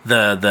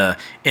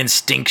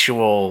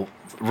instinctual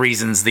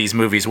reasons these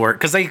movies work,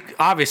 because they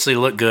obviously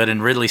look good,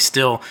 and Ridley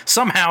still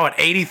somehow at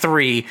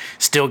 83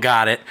 still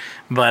got it.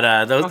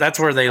 But that's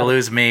where they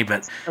lose me.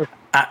 But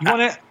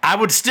I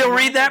would still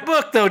read that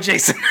book though,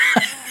 Jason.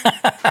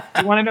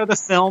 You want to know the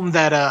film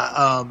that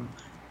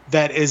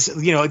that is,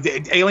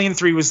 Alien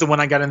 3 was the one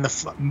I got in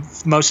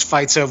the most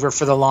fights over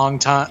for the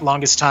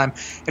longest time,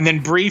 and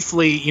then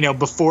briefly,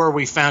 before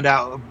we found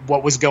out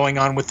what was going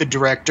on with the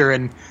director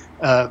and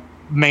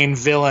main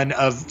villain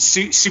of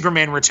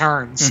Superman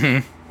Returns,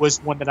 was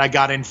one that I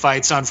got in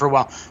fights on for a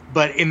while.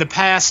 But in the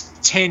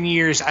past 10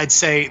 years, I'd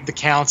say The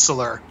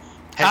Counselor.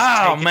 The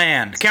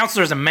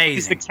Counselor's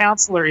amazing. The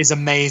Counselor is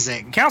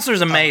amazing. Counselor's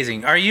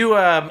amazing. Are you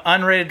a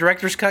unrated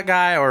director's cut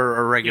guy or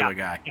a regular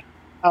guy? Yeah.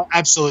 Oh,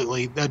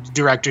 absolutely. The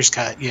director's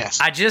cut,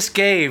 yes. I just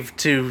gave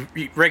to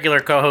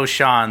regular co-host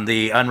Sean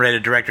the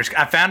unrated director's cut.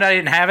 I found out I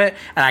didn't have it,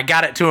 and I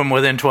got it to him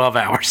within 12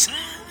 hours.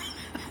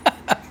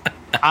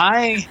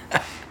 I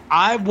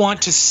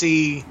want to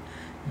see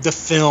the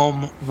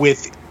film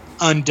with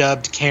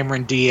undubbed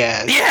Cameron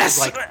Diaz.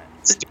 Yes!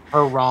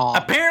 Her wrong.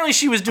 Apparently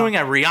she was doing a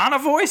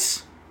Rihanna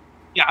voice?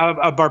 Yeah,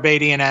 a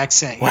Barbadian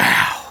accent.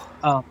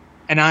 Wow.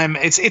 And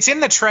it's in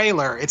the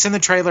trailer. It's in the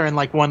trailer in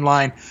like one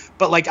line,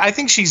 but like I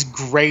think she's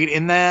great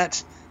in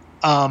that.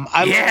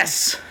 I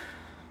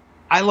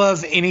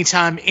love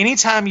anytime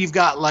you've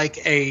got like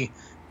a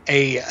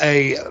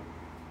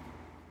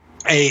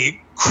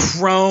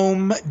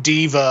chrome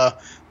diva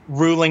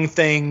ruling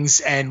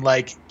things and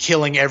like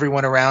killing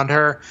everyone around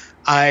her.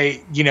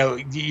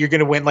 You're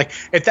gonna win. Like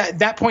at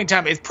that point in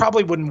time, it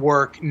probably wouldn't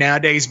work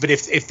nowadays. But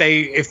if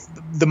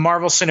the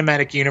Marvel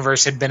Cinematic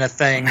Universe had been a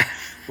thing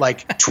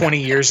like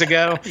 20 years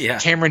ago,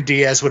 Cameron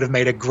Diaz would have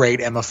made a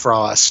great Emma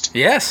Frost.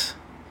 Yes,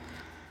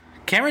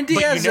 Cameron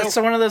Diaz. That's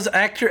one of those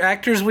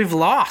actors we've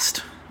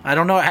lost. I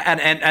don't know,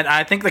 and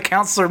I think The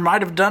Counselor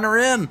might have done her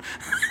in.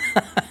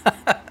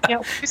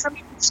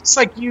 It's just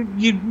like you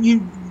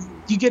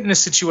get in a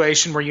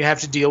situation where you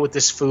have to deal with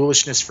this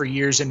foolishness for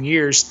years and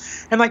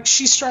years, and like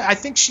I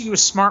think she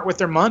was smart with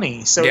her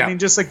money. So I mean,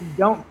 just like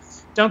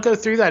don't go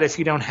through that if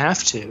you don't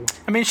have to.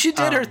 I mean, she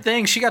did her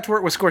thing. She got to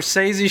work with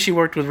Scorsese. She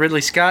worked with Ridley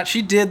Scott.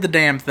 She did the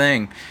damn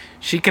thing.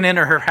 She can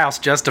enter her house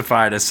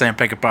justified, as Sam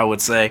Peckinpah would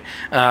say.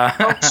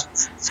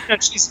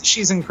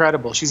 She's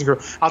incredible. She's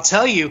incredible. I'll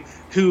tell you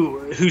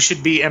who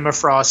should be Emma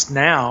Frost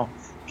now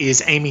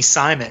is Amy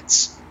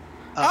Simons.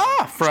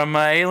 From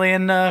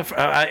Alien, a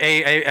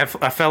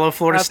fellow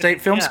Florida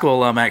State Film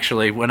School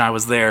actually, when I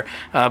was there.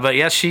 But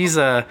yes, she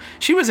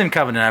was in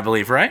Covenant, I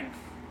believe, right?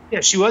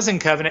 Yeah, she was in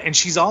Covenant, and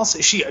she's also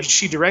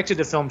she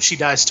directed a film, She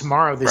Dies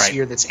Tomorrow, this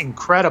year that's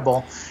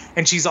incredible,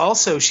 and she's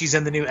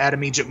in the new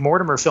Adam Egypt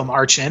Mortimer film,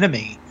 Arch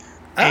Enemy,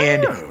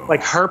 and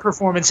like her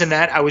performance in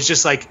that, I was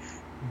just like,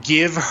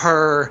 give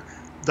her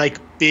like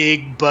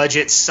big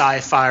budget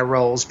sci-fi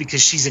roles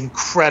because she's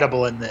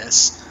incredible in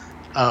this.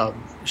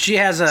 She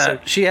has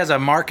a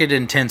marked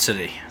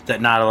intensity that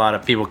not a lot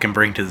of people can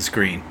bring to the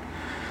screen.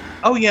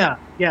 Oh yeah,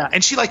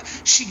 and she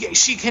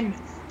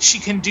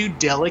can do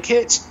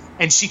delicate,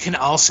 and she can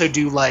also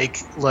do like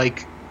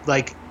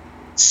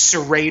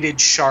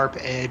serrated, sharp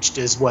edged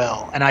as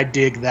well, and I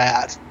dig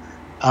that.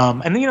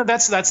 And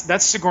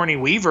that's Sigourney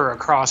Weaver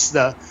across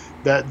the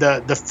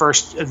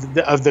first of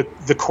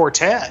the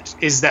quartet,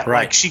 is that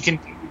like she can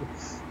do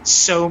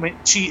so many.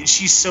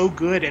 She's so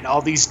good at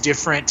all these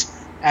different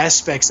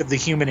aspects of the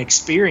human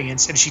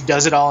experience, and she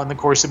does it all in the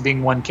course of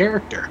being one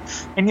character,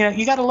 and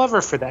you got to love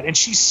her for that. And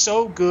she's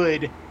so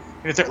good.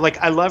 Like,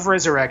 I love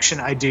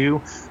Resurrection, I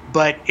do,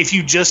 but if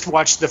you just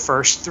watch the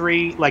first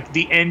three, like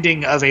the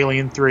ending of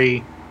Alien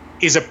 3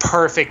 is a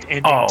perfect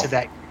ending to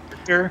that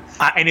character,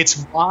 and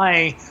it's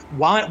why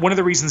one of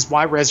the reasons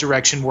why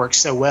Resurrection works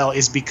so well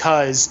is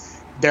because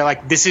they're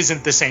like, this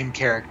isn't the same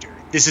character,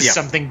 this is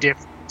something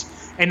different.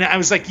 And I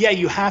was like, yeah,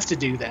 you have to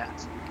do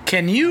that.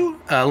 Can you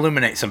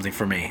illuminate something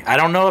for me? I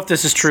don't know if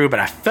this is true,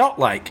 but I felt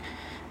like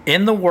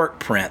in the work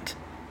print,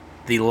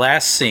 the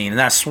last scene,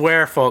 and I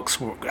swear, folks,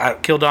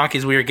 Kill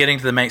Donkeys, we are getting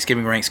to the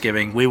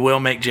Thanksgiving. We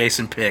will make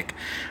Jason pick.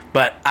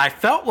 But I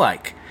felt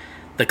like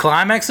the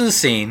climax of the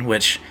scene,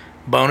 which,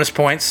 bonus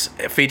points,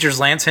 features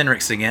Lance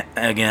Henriksen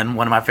again,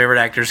 one of my favorite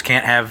actors,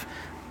 can't have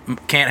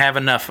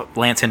enough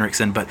Lance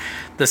Henriksen, but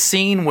the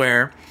scene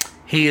where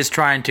he is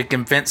trying to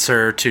convince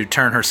her to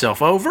turn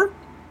herself over,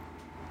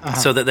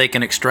 so that they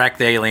can extract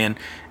the alien,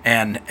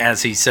 and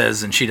as he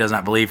says, and she does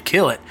not believe,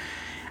 kill it.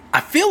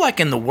 I feel like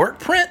in the work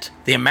print,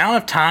 the amount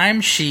of time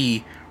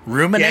she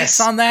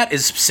ruminates on that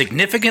is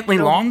significantly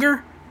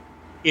longer.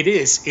 It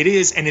is,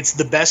 and it's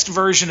the best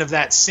version of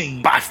that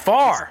scene. By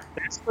far. It's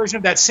the best version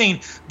of that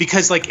scene,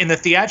 because like in the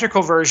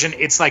theatrical version,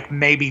 it's like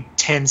maybe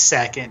 10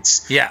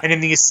 seconds. Yeah. And in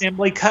the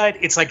assembly cut,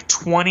 it's like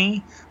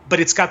 20, but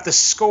it's got the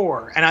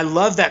score, and I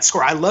love that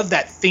score. I love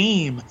that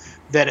theme.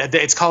 That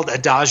it's called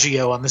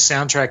Adagio on the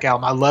soundtrack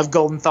album. I love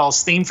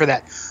Goldenthal's theme for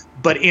that.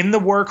 But in the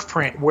work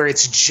print, where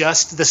it's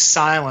just the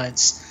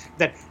silence,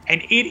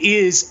 and it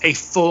is a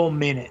full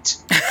minute.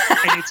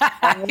 And it's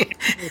all in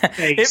your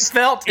face.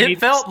 It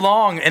felt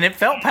long, and it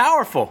felt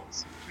powerful.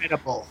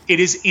 incredible. It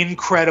is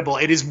incredible.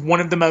 It is one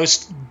of the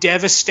most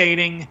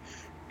devastating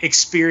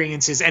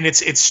experiences, and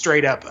it's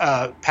straight up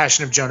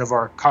Passion of Joan of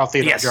Arc, Carl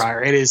Theodor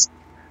Dreyer. It is,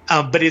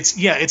 but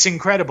it's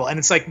incredible, and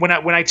it's like when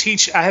I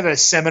teach, I have a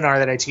seminar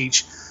that I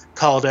teach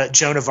called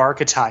Joan of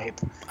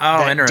Archetype.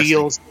 That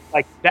deals with,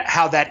 like,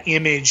 how that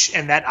image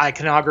and that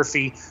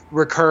iconography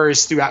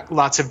recurs throughout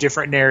lots of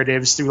different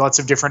narratives, through lots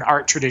of different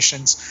art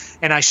traditions,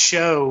 and I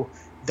show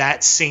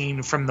that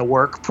scene from the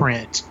work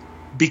print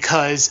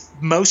because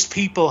most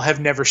people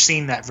have never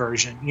seen that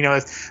version.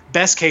 If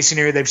best case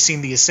scenario, they've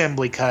seen the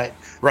assembly cut,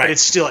 right?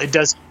 But it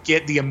doesn't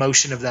get the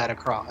emotion of that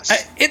across.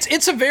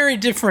 It's a very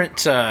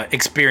different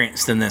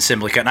experience than the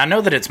assembly cut. And I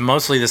know that it's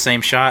mostly the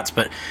same shots,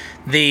 but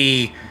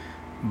the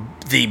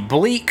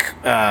bleak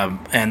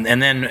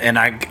and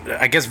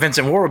I guess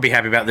Vincent Ward would be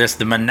happy about this.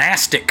 The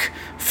monastic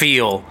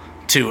feel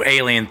to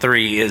Alien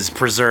 3 is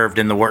preserved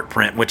in the work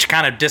print, which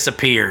kind of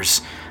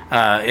disappears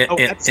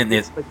in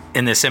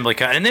the assembly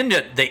cut. And then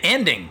the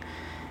ending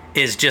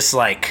is just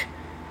like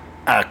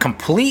a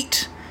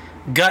complete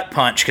gut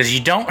punch because you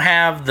don't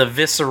have the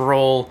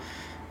visceral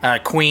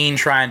Queen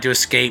trying to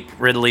escape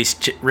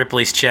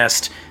Ripley's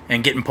chest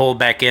and getting pulled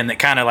back in that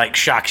kind of like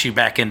shocks you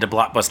back into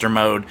blockbuster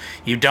mode.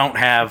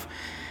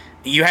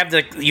 You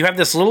have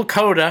this little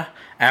coda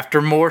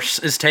after Morse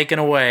is taken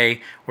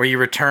away, where you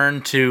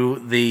return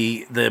to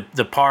the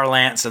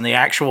parlance and the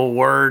actual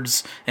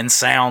words and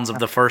sounds of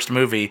the first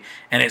movie,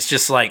 and it's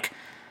just like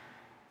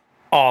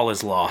all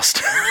is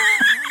lost.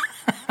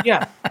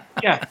 Yeah.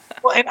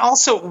 Well, and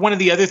also one of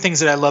the other things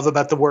that I love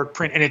about the work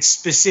print, and it's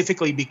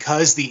specifically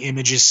because the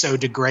image is so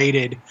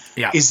degraded,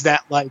 is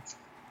that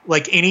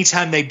like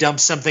anytime they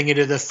dump something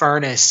into the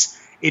furnace,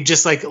 it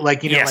just like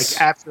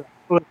after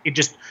it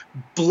just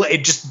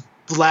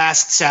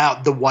blasts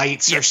out. The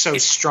whites are so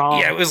strong.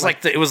 Yeah, it was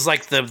like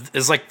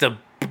the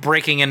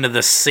breaking into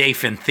the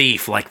safe in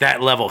Thief, like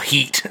that level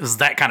heat. It was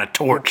that kind of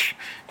torch,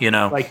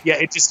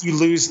 it just you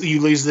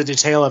lose the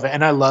detail of it,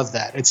 and I love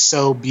that. It's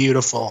so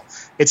beautiful.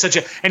 It's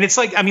it's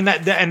like, I mean,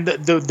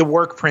 the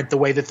work print, the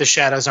way that the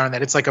shadows are on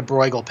that, it's like a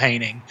Bruegel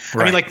painting.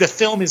 Right. I mean, like the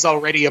film is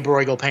already a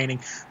Bruegel painting,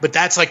 but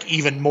that's like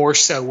even more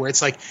so, where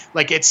it's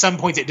like at some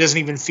point it doesn't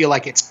even feel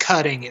like it's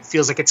cutting. It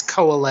feels like it's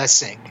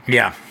coalescing.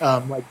 Yeah.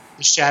 Like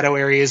the shadow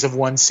areas of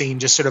one scene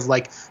just sort of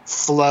like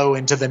flow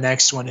into the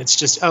next one. It's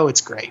just,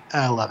 it's great.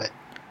 I love it.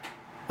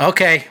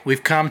 Okay,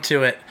 we've come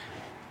to it.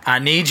 I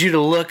need you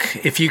to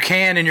look, if you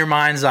can, in your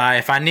mind's eye.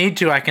 If I need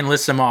to, I can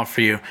list them off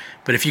for you.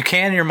 But if you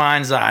can, in your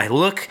mind's eye,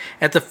 look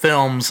at the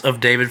films of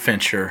David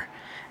Fincher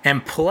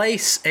and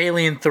place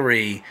Alien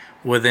 3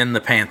 within the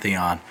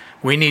pantheon.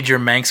 We need your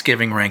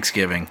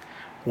Manksgiving.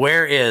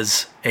 Where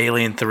is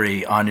Alien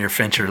 3 on your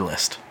Fincher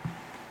list?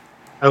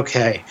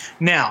 Okay.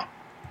 Now,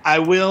 I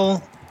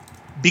will...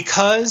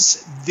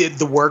 Because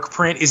the work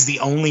print is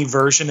the only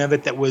version of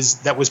it that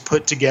was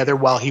put together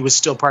while he was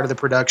still part of the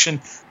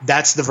production,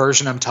 that's the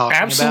version I'm talking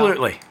about.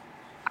 Absolutely.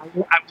 I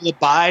will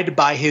abide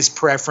by his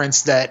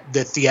preference that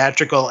the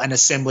theatrical and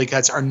assembly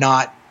cuts are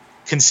not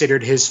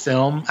considered his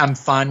film. I'm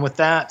fine with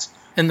that.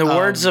 In the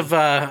words of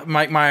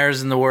Mike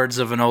Myers, in the words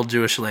of an old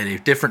Jewish lady,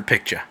 different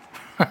picture.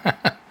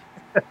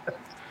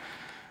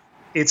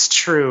 It's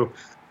true.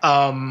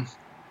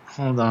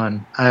 Hold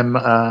on.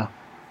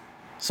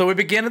 So we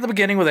begin at the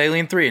beginning with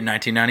Alien 3 in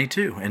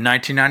 1992. In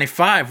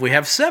 1995, we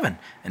have Seven.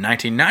 In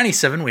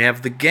 1997, we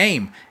have The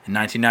Game. In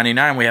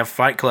 1999, we have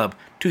Fight Club.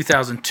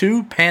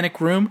 2002, Panic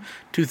Room.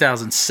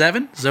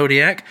 2007,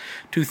 Zodiac.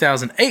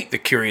 2008, The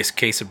Curious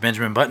Case of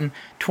Benjamin Button.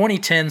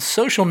 2010,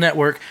 Social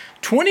Network.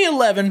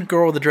 2011,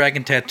 Girl with the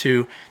Dragon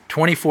Tattoo.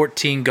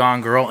 2014,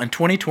 Gone Girl. And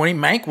 2020,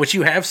 Mank, which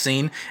you have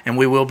seen, and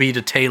we will be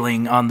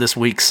detailing on this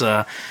week's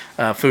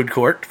food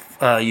court.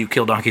 You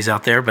kill donkeys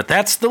out there, but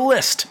that's the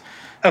list.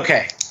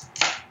 Okay.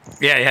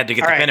 Yeah, you had to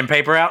get the pen and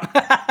paper out?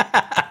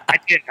 I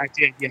did,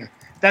 yeah.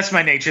 That's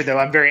my nature, though.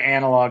 I'm very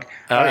analog.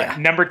 Yeah.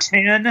 Number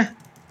 10,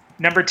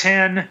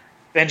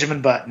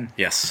 Benjamin Button.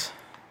 Yes.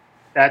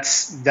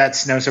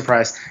 That's no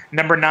surprise.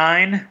 Number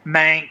 9,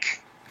 Mank.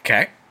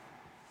 Okay.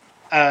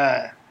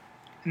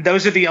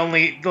 Those are the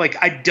only...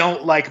 I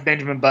don't like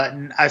Benjamin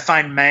Button. I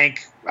find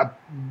Mank...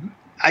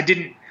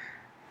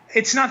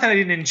 It's not that I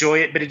didn't enjoy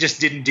it, but it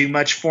just didn't do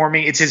much for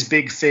me. It's his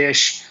big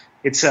fish.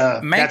 It's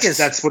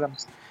that's what I'm...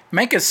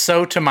 Mank is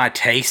so to my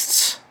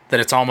tastes that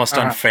it's almost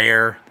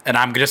unfair, and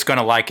I'm just going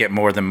to like it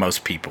more than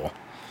most people.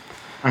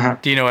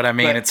 Do you know what I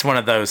mean? But it's one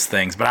of those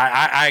things, but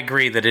I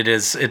agree that it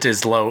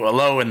is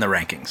low in the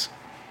rankings.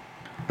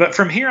 But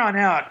from here on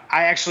out,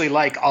 I actually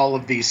like all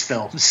of these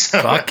films.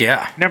 So, fuck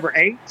yeah. Number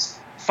 8,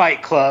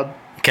 Fight Club.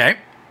 Okay.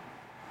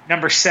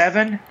 Number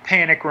 7,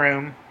 Panic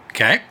Room.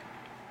 Okay.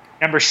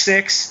 Number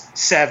 6,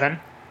 Seven.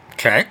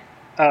 Okay.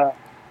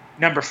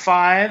 Number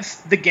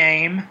 5, The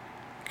Game.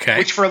 Okay.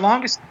 Which for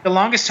the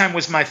longest time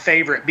was my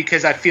favorite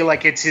because I feel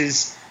like it's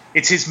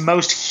his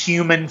most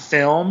human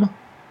film.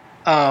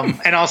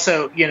 And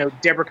also,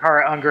 Deborah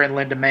Kara Unger and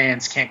Linda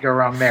Manns, can't go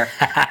wrong there.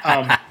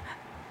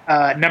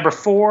 Number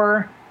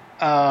 4,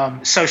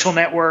 Social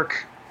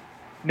Network.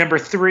 Number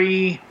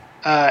 3,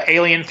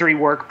 Alien 3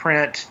 work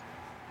print.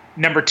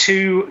 number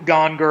 2,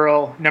 Gone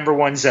Girl, number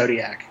 1,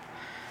 Zodiac.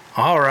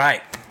 All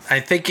right. I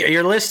think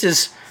your list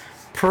is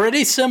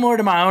pretty similar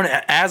to my own.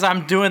 As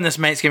I'm doing this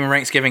Thanksgiving,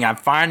 Ranksgiving, I'm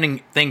finding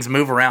things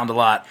move around a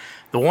lot.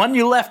 The one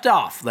you left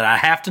off that I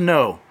have to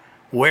know,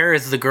 where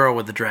is the girl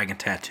with the dragon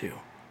tattoo?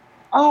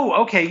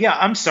 Oh, okay. Yeah,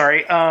 I'm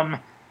sorry. I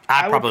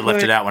probably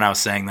left it out when I was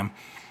saying them.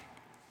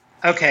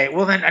 Okay,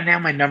 well then now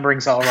my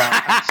numbering's all wrong.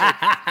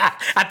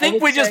 I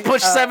think we just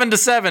pushed 7 to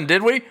 7,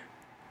 did we?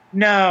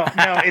 No,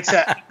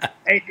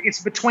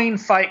 it's between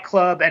Fight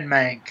Club and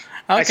Mank.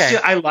 Okay.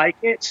 I like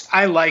it.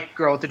 I like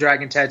Girl with the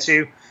Dragon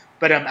Tattoo,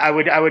 but I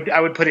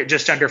would put it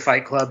just under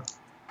Fight Club.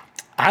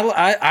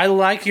 I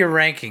like your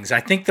rankings. I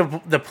think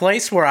the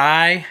place where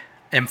I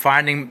am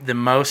finding the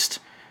most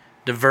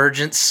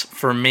divergence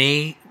for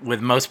me with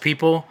most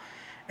people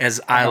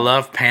is I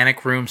love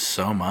Panic Room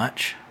so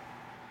much.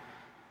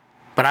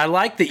 But I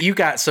like that you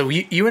got, so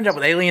you ended up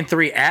with Alien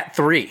 3 at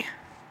 3.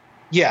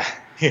 Yeah.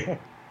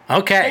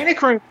 Okay.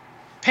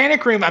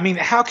 Panic Room, I mean,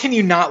 how can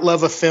you not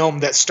love a film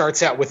that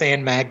starts out with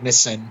Ann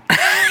Magnuson?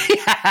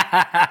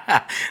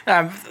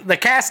 The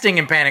casting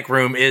in Panic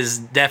Room is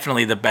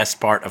definitely the best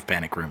part of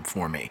Panic Room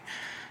for me.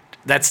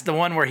 That's the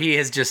one where he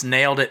has just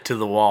nailed it to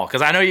the wall.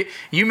 Because I know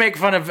you make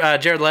fun of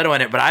Jared Leto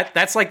in it, but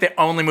that's like the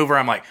only movie where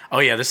I'm like, oh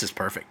yeah, this is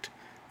perfect.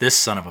 This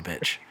son of a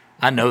bitch.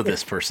 I know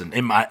this person.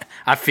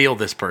 I feel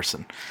this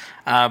person.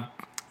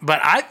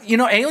 But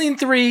Alien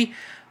 3,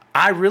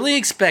 I really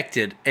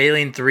expected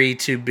Alien 3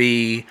 to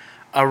be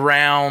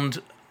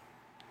around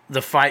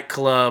the Fight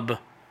Club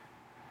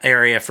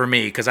area for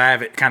me, because I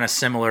have it kind of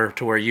similar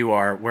to where you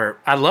are, where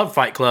I love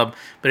Fight Club,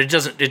 but it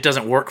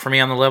doesn't work for me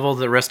on the level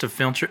the rest of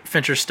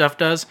Fincher's stuff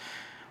does.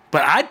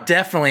 But I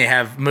definitely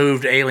have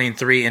moved Alien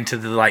 3 into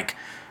the like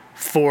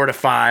 4 to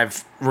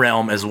 5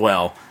 realm as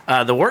well.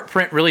 The work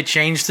print really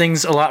changed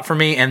things a lot for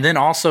me, and then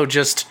also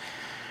just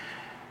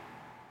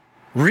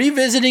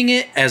revisiting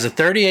it as a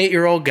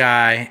 38-year-old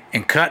guy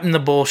and cutting the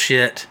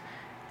bullshit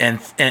and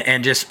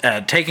just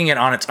taking it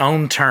on its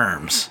own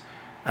terms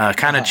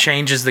kind of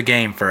changes the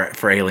game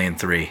for Alien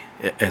 3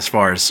 as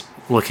far as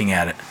looking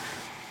at it,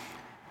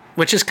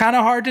 which is kind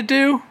of hard to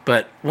do.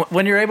 But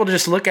when you're able to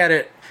just look at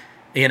it,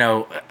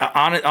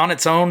 on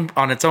its own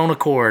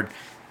accord,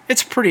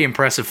 it's a pretty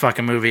impressive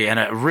fucking movie and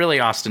a really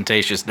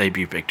ostentatious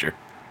debut picture.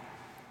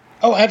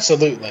 Oh,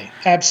 absolutely.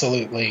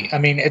 I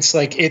mean, it's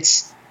like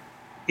it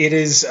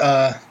is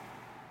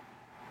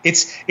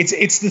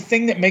it's the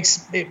thing that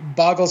it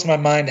boggles my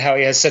mind how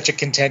he has such a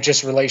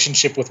contentious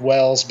relationship with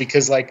Wells,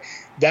 because like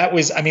that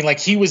was, I mean, like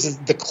he was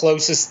the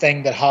closest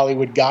thing that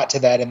Hollywood got to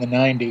that in the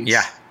 90s.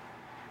 Yeah.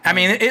 I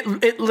mean,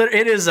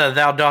 it is a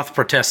thou doth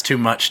protest too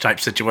much type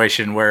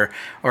situation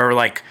or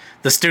like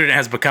the student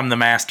has become the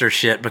master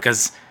shit,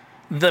 because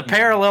the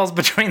parallels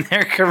between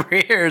their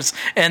careers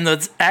and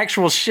the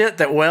actual shit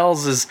that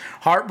Wells is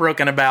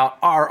heartbroken about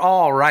are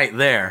all right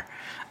there.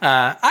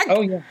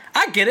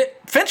 I get it.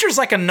 Fincher's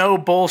like a no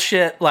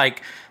bullshit,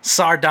 like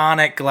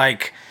sardonic,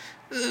 like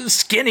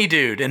skinny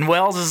dude, and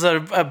Wells is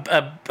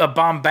a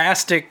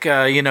bombastic,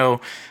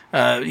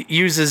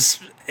 uses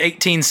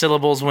 18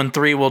 syllables when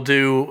 3 will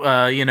do,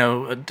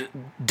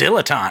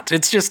 dilettante.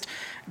 It's just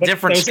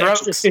different those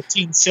strokes. Extra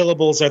 15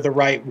 syllables are the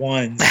right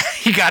ones.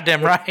 You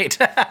goddamn right.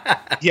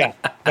 Yeah,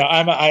 no,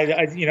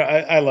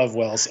 I love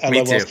Wells. I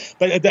love too. Wells.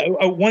 But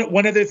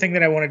one other thing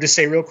that I wanted to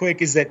say real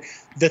quick is that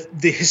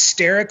the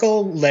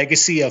hysterical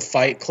legacy of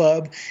Fight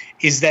Club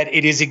is that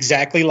it is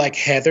exactly like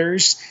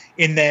Heathers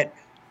in that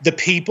the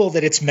people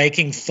that it's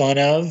making fun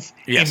of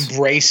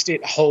embraced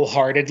it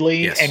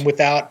wholeheartedly and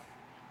without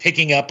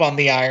picking up on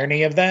the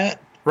irony of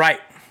that. Right.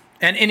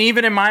 And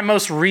even in my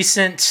most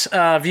recent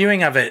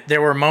viewing of it,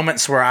 there were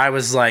moments where I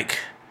was like,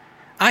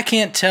 I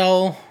can't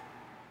tell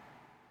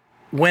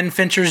when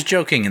Fincher's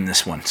joking in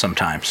this one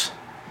sometimes.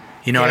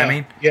 You know what I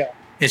mean? Yeah.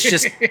 It's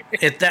just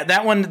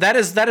that one that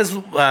is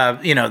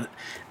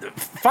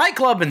Fight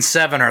Club and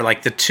Seven are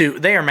like the two.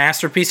 They are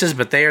masterpieces,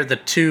 but they are the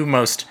two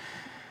most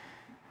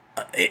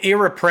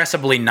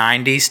irrepressibly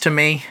 90s to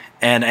me.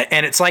 And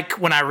it's like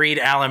when I read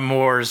Alan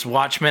Moore's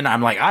Watchmen,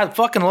 I'm like, I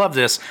fucking love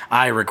this.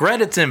 I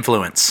regret its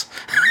influence.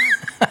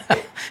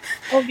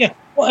 Oh yeah.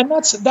 Well, and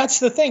that's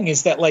the thing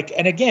is that like,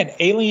 and again,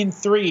 Alien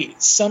 3,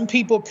 some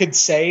people could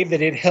say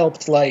that it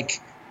helped like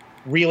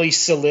really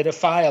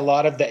solidify a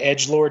lot of the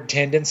edgelord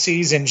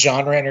tendencies in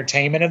genre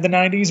entertainment of the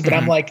 90s. But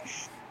I'm like,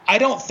 I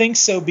don't think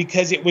so,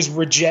 because it was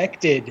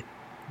rejected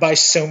by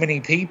so many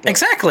people.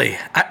 Exactly.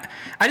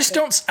 I just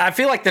don't. I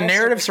feel like the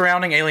narrative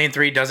surrounding Alien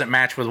 3 doesn't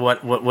match with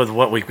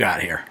what we've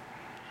got here.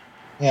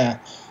 Yeah.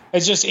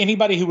 It's just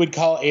anybody who would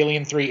call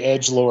Alien 3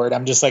 edgelord,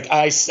 I'm just like,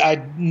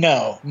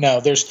 no.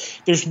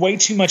 There's way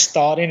too much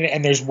thought in it,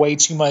 and there's way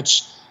too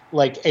much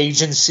like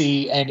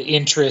agency and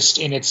interest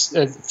in its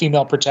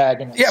female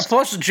protagonist. Yeah.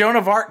 Plus, Joan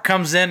of Arc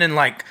comes in and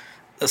like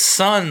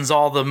suns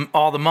all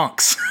the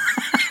monks.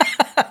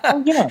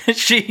 Oh yeah.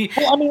 She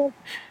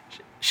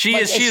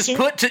is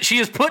put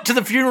to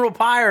the funeral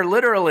pyre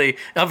literally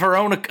of her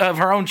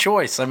own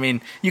choice. I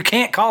mean, you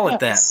can't call it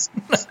that.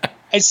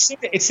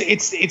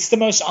 It's the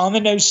most on the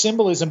nose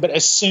symbolism. But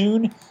as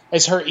soon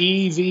as her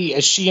EEV,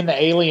 as she and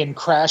the alien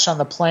crash on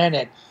the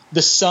planet,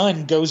 the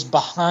sun goes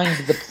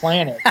behind the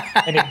planet,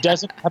 and it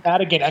doesn't come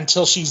out again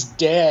until she's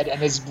dead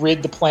and has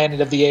rid the planet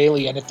of the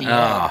alien at the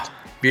end.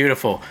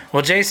 Beautiful.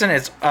 Well, Jason,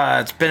 it's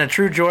been a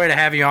true joy to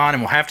have you on,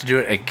 and we'll have to do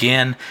it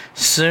again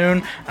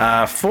soon.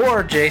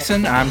 For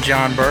Jason, I'm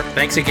John Burke.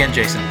 Thanks again,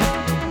 Jason.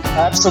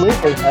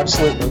 Absolutely.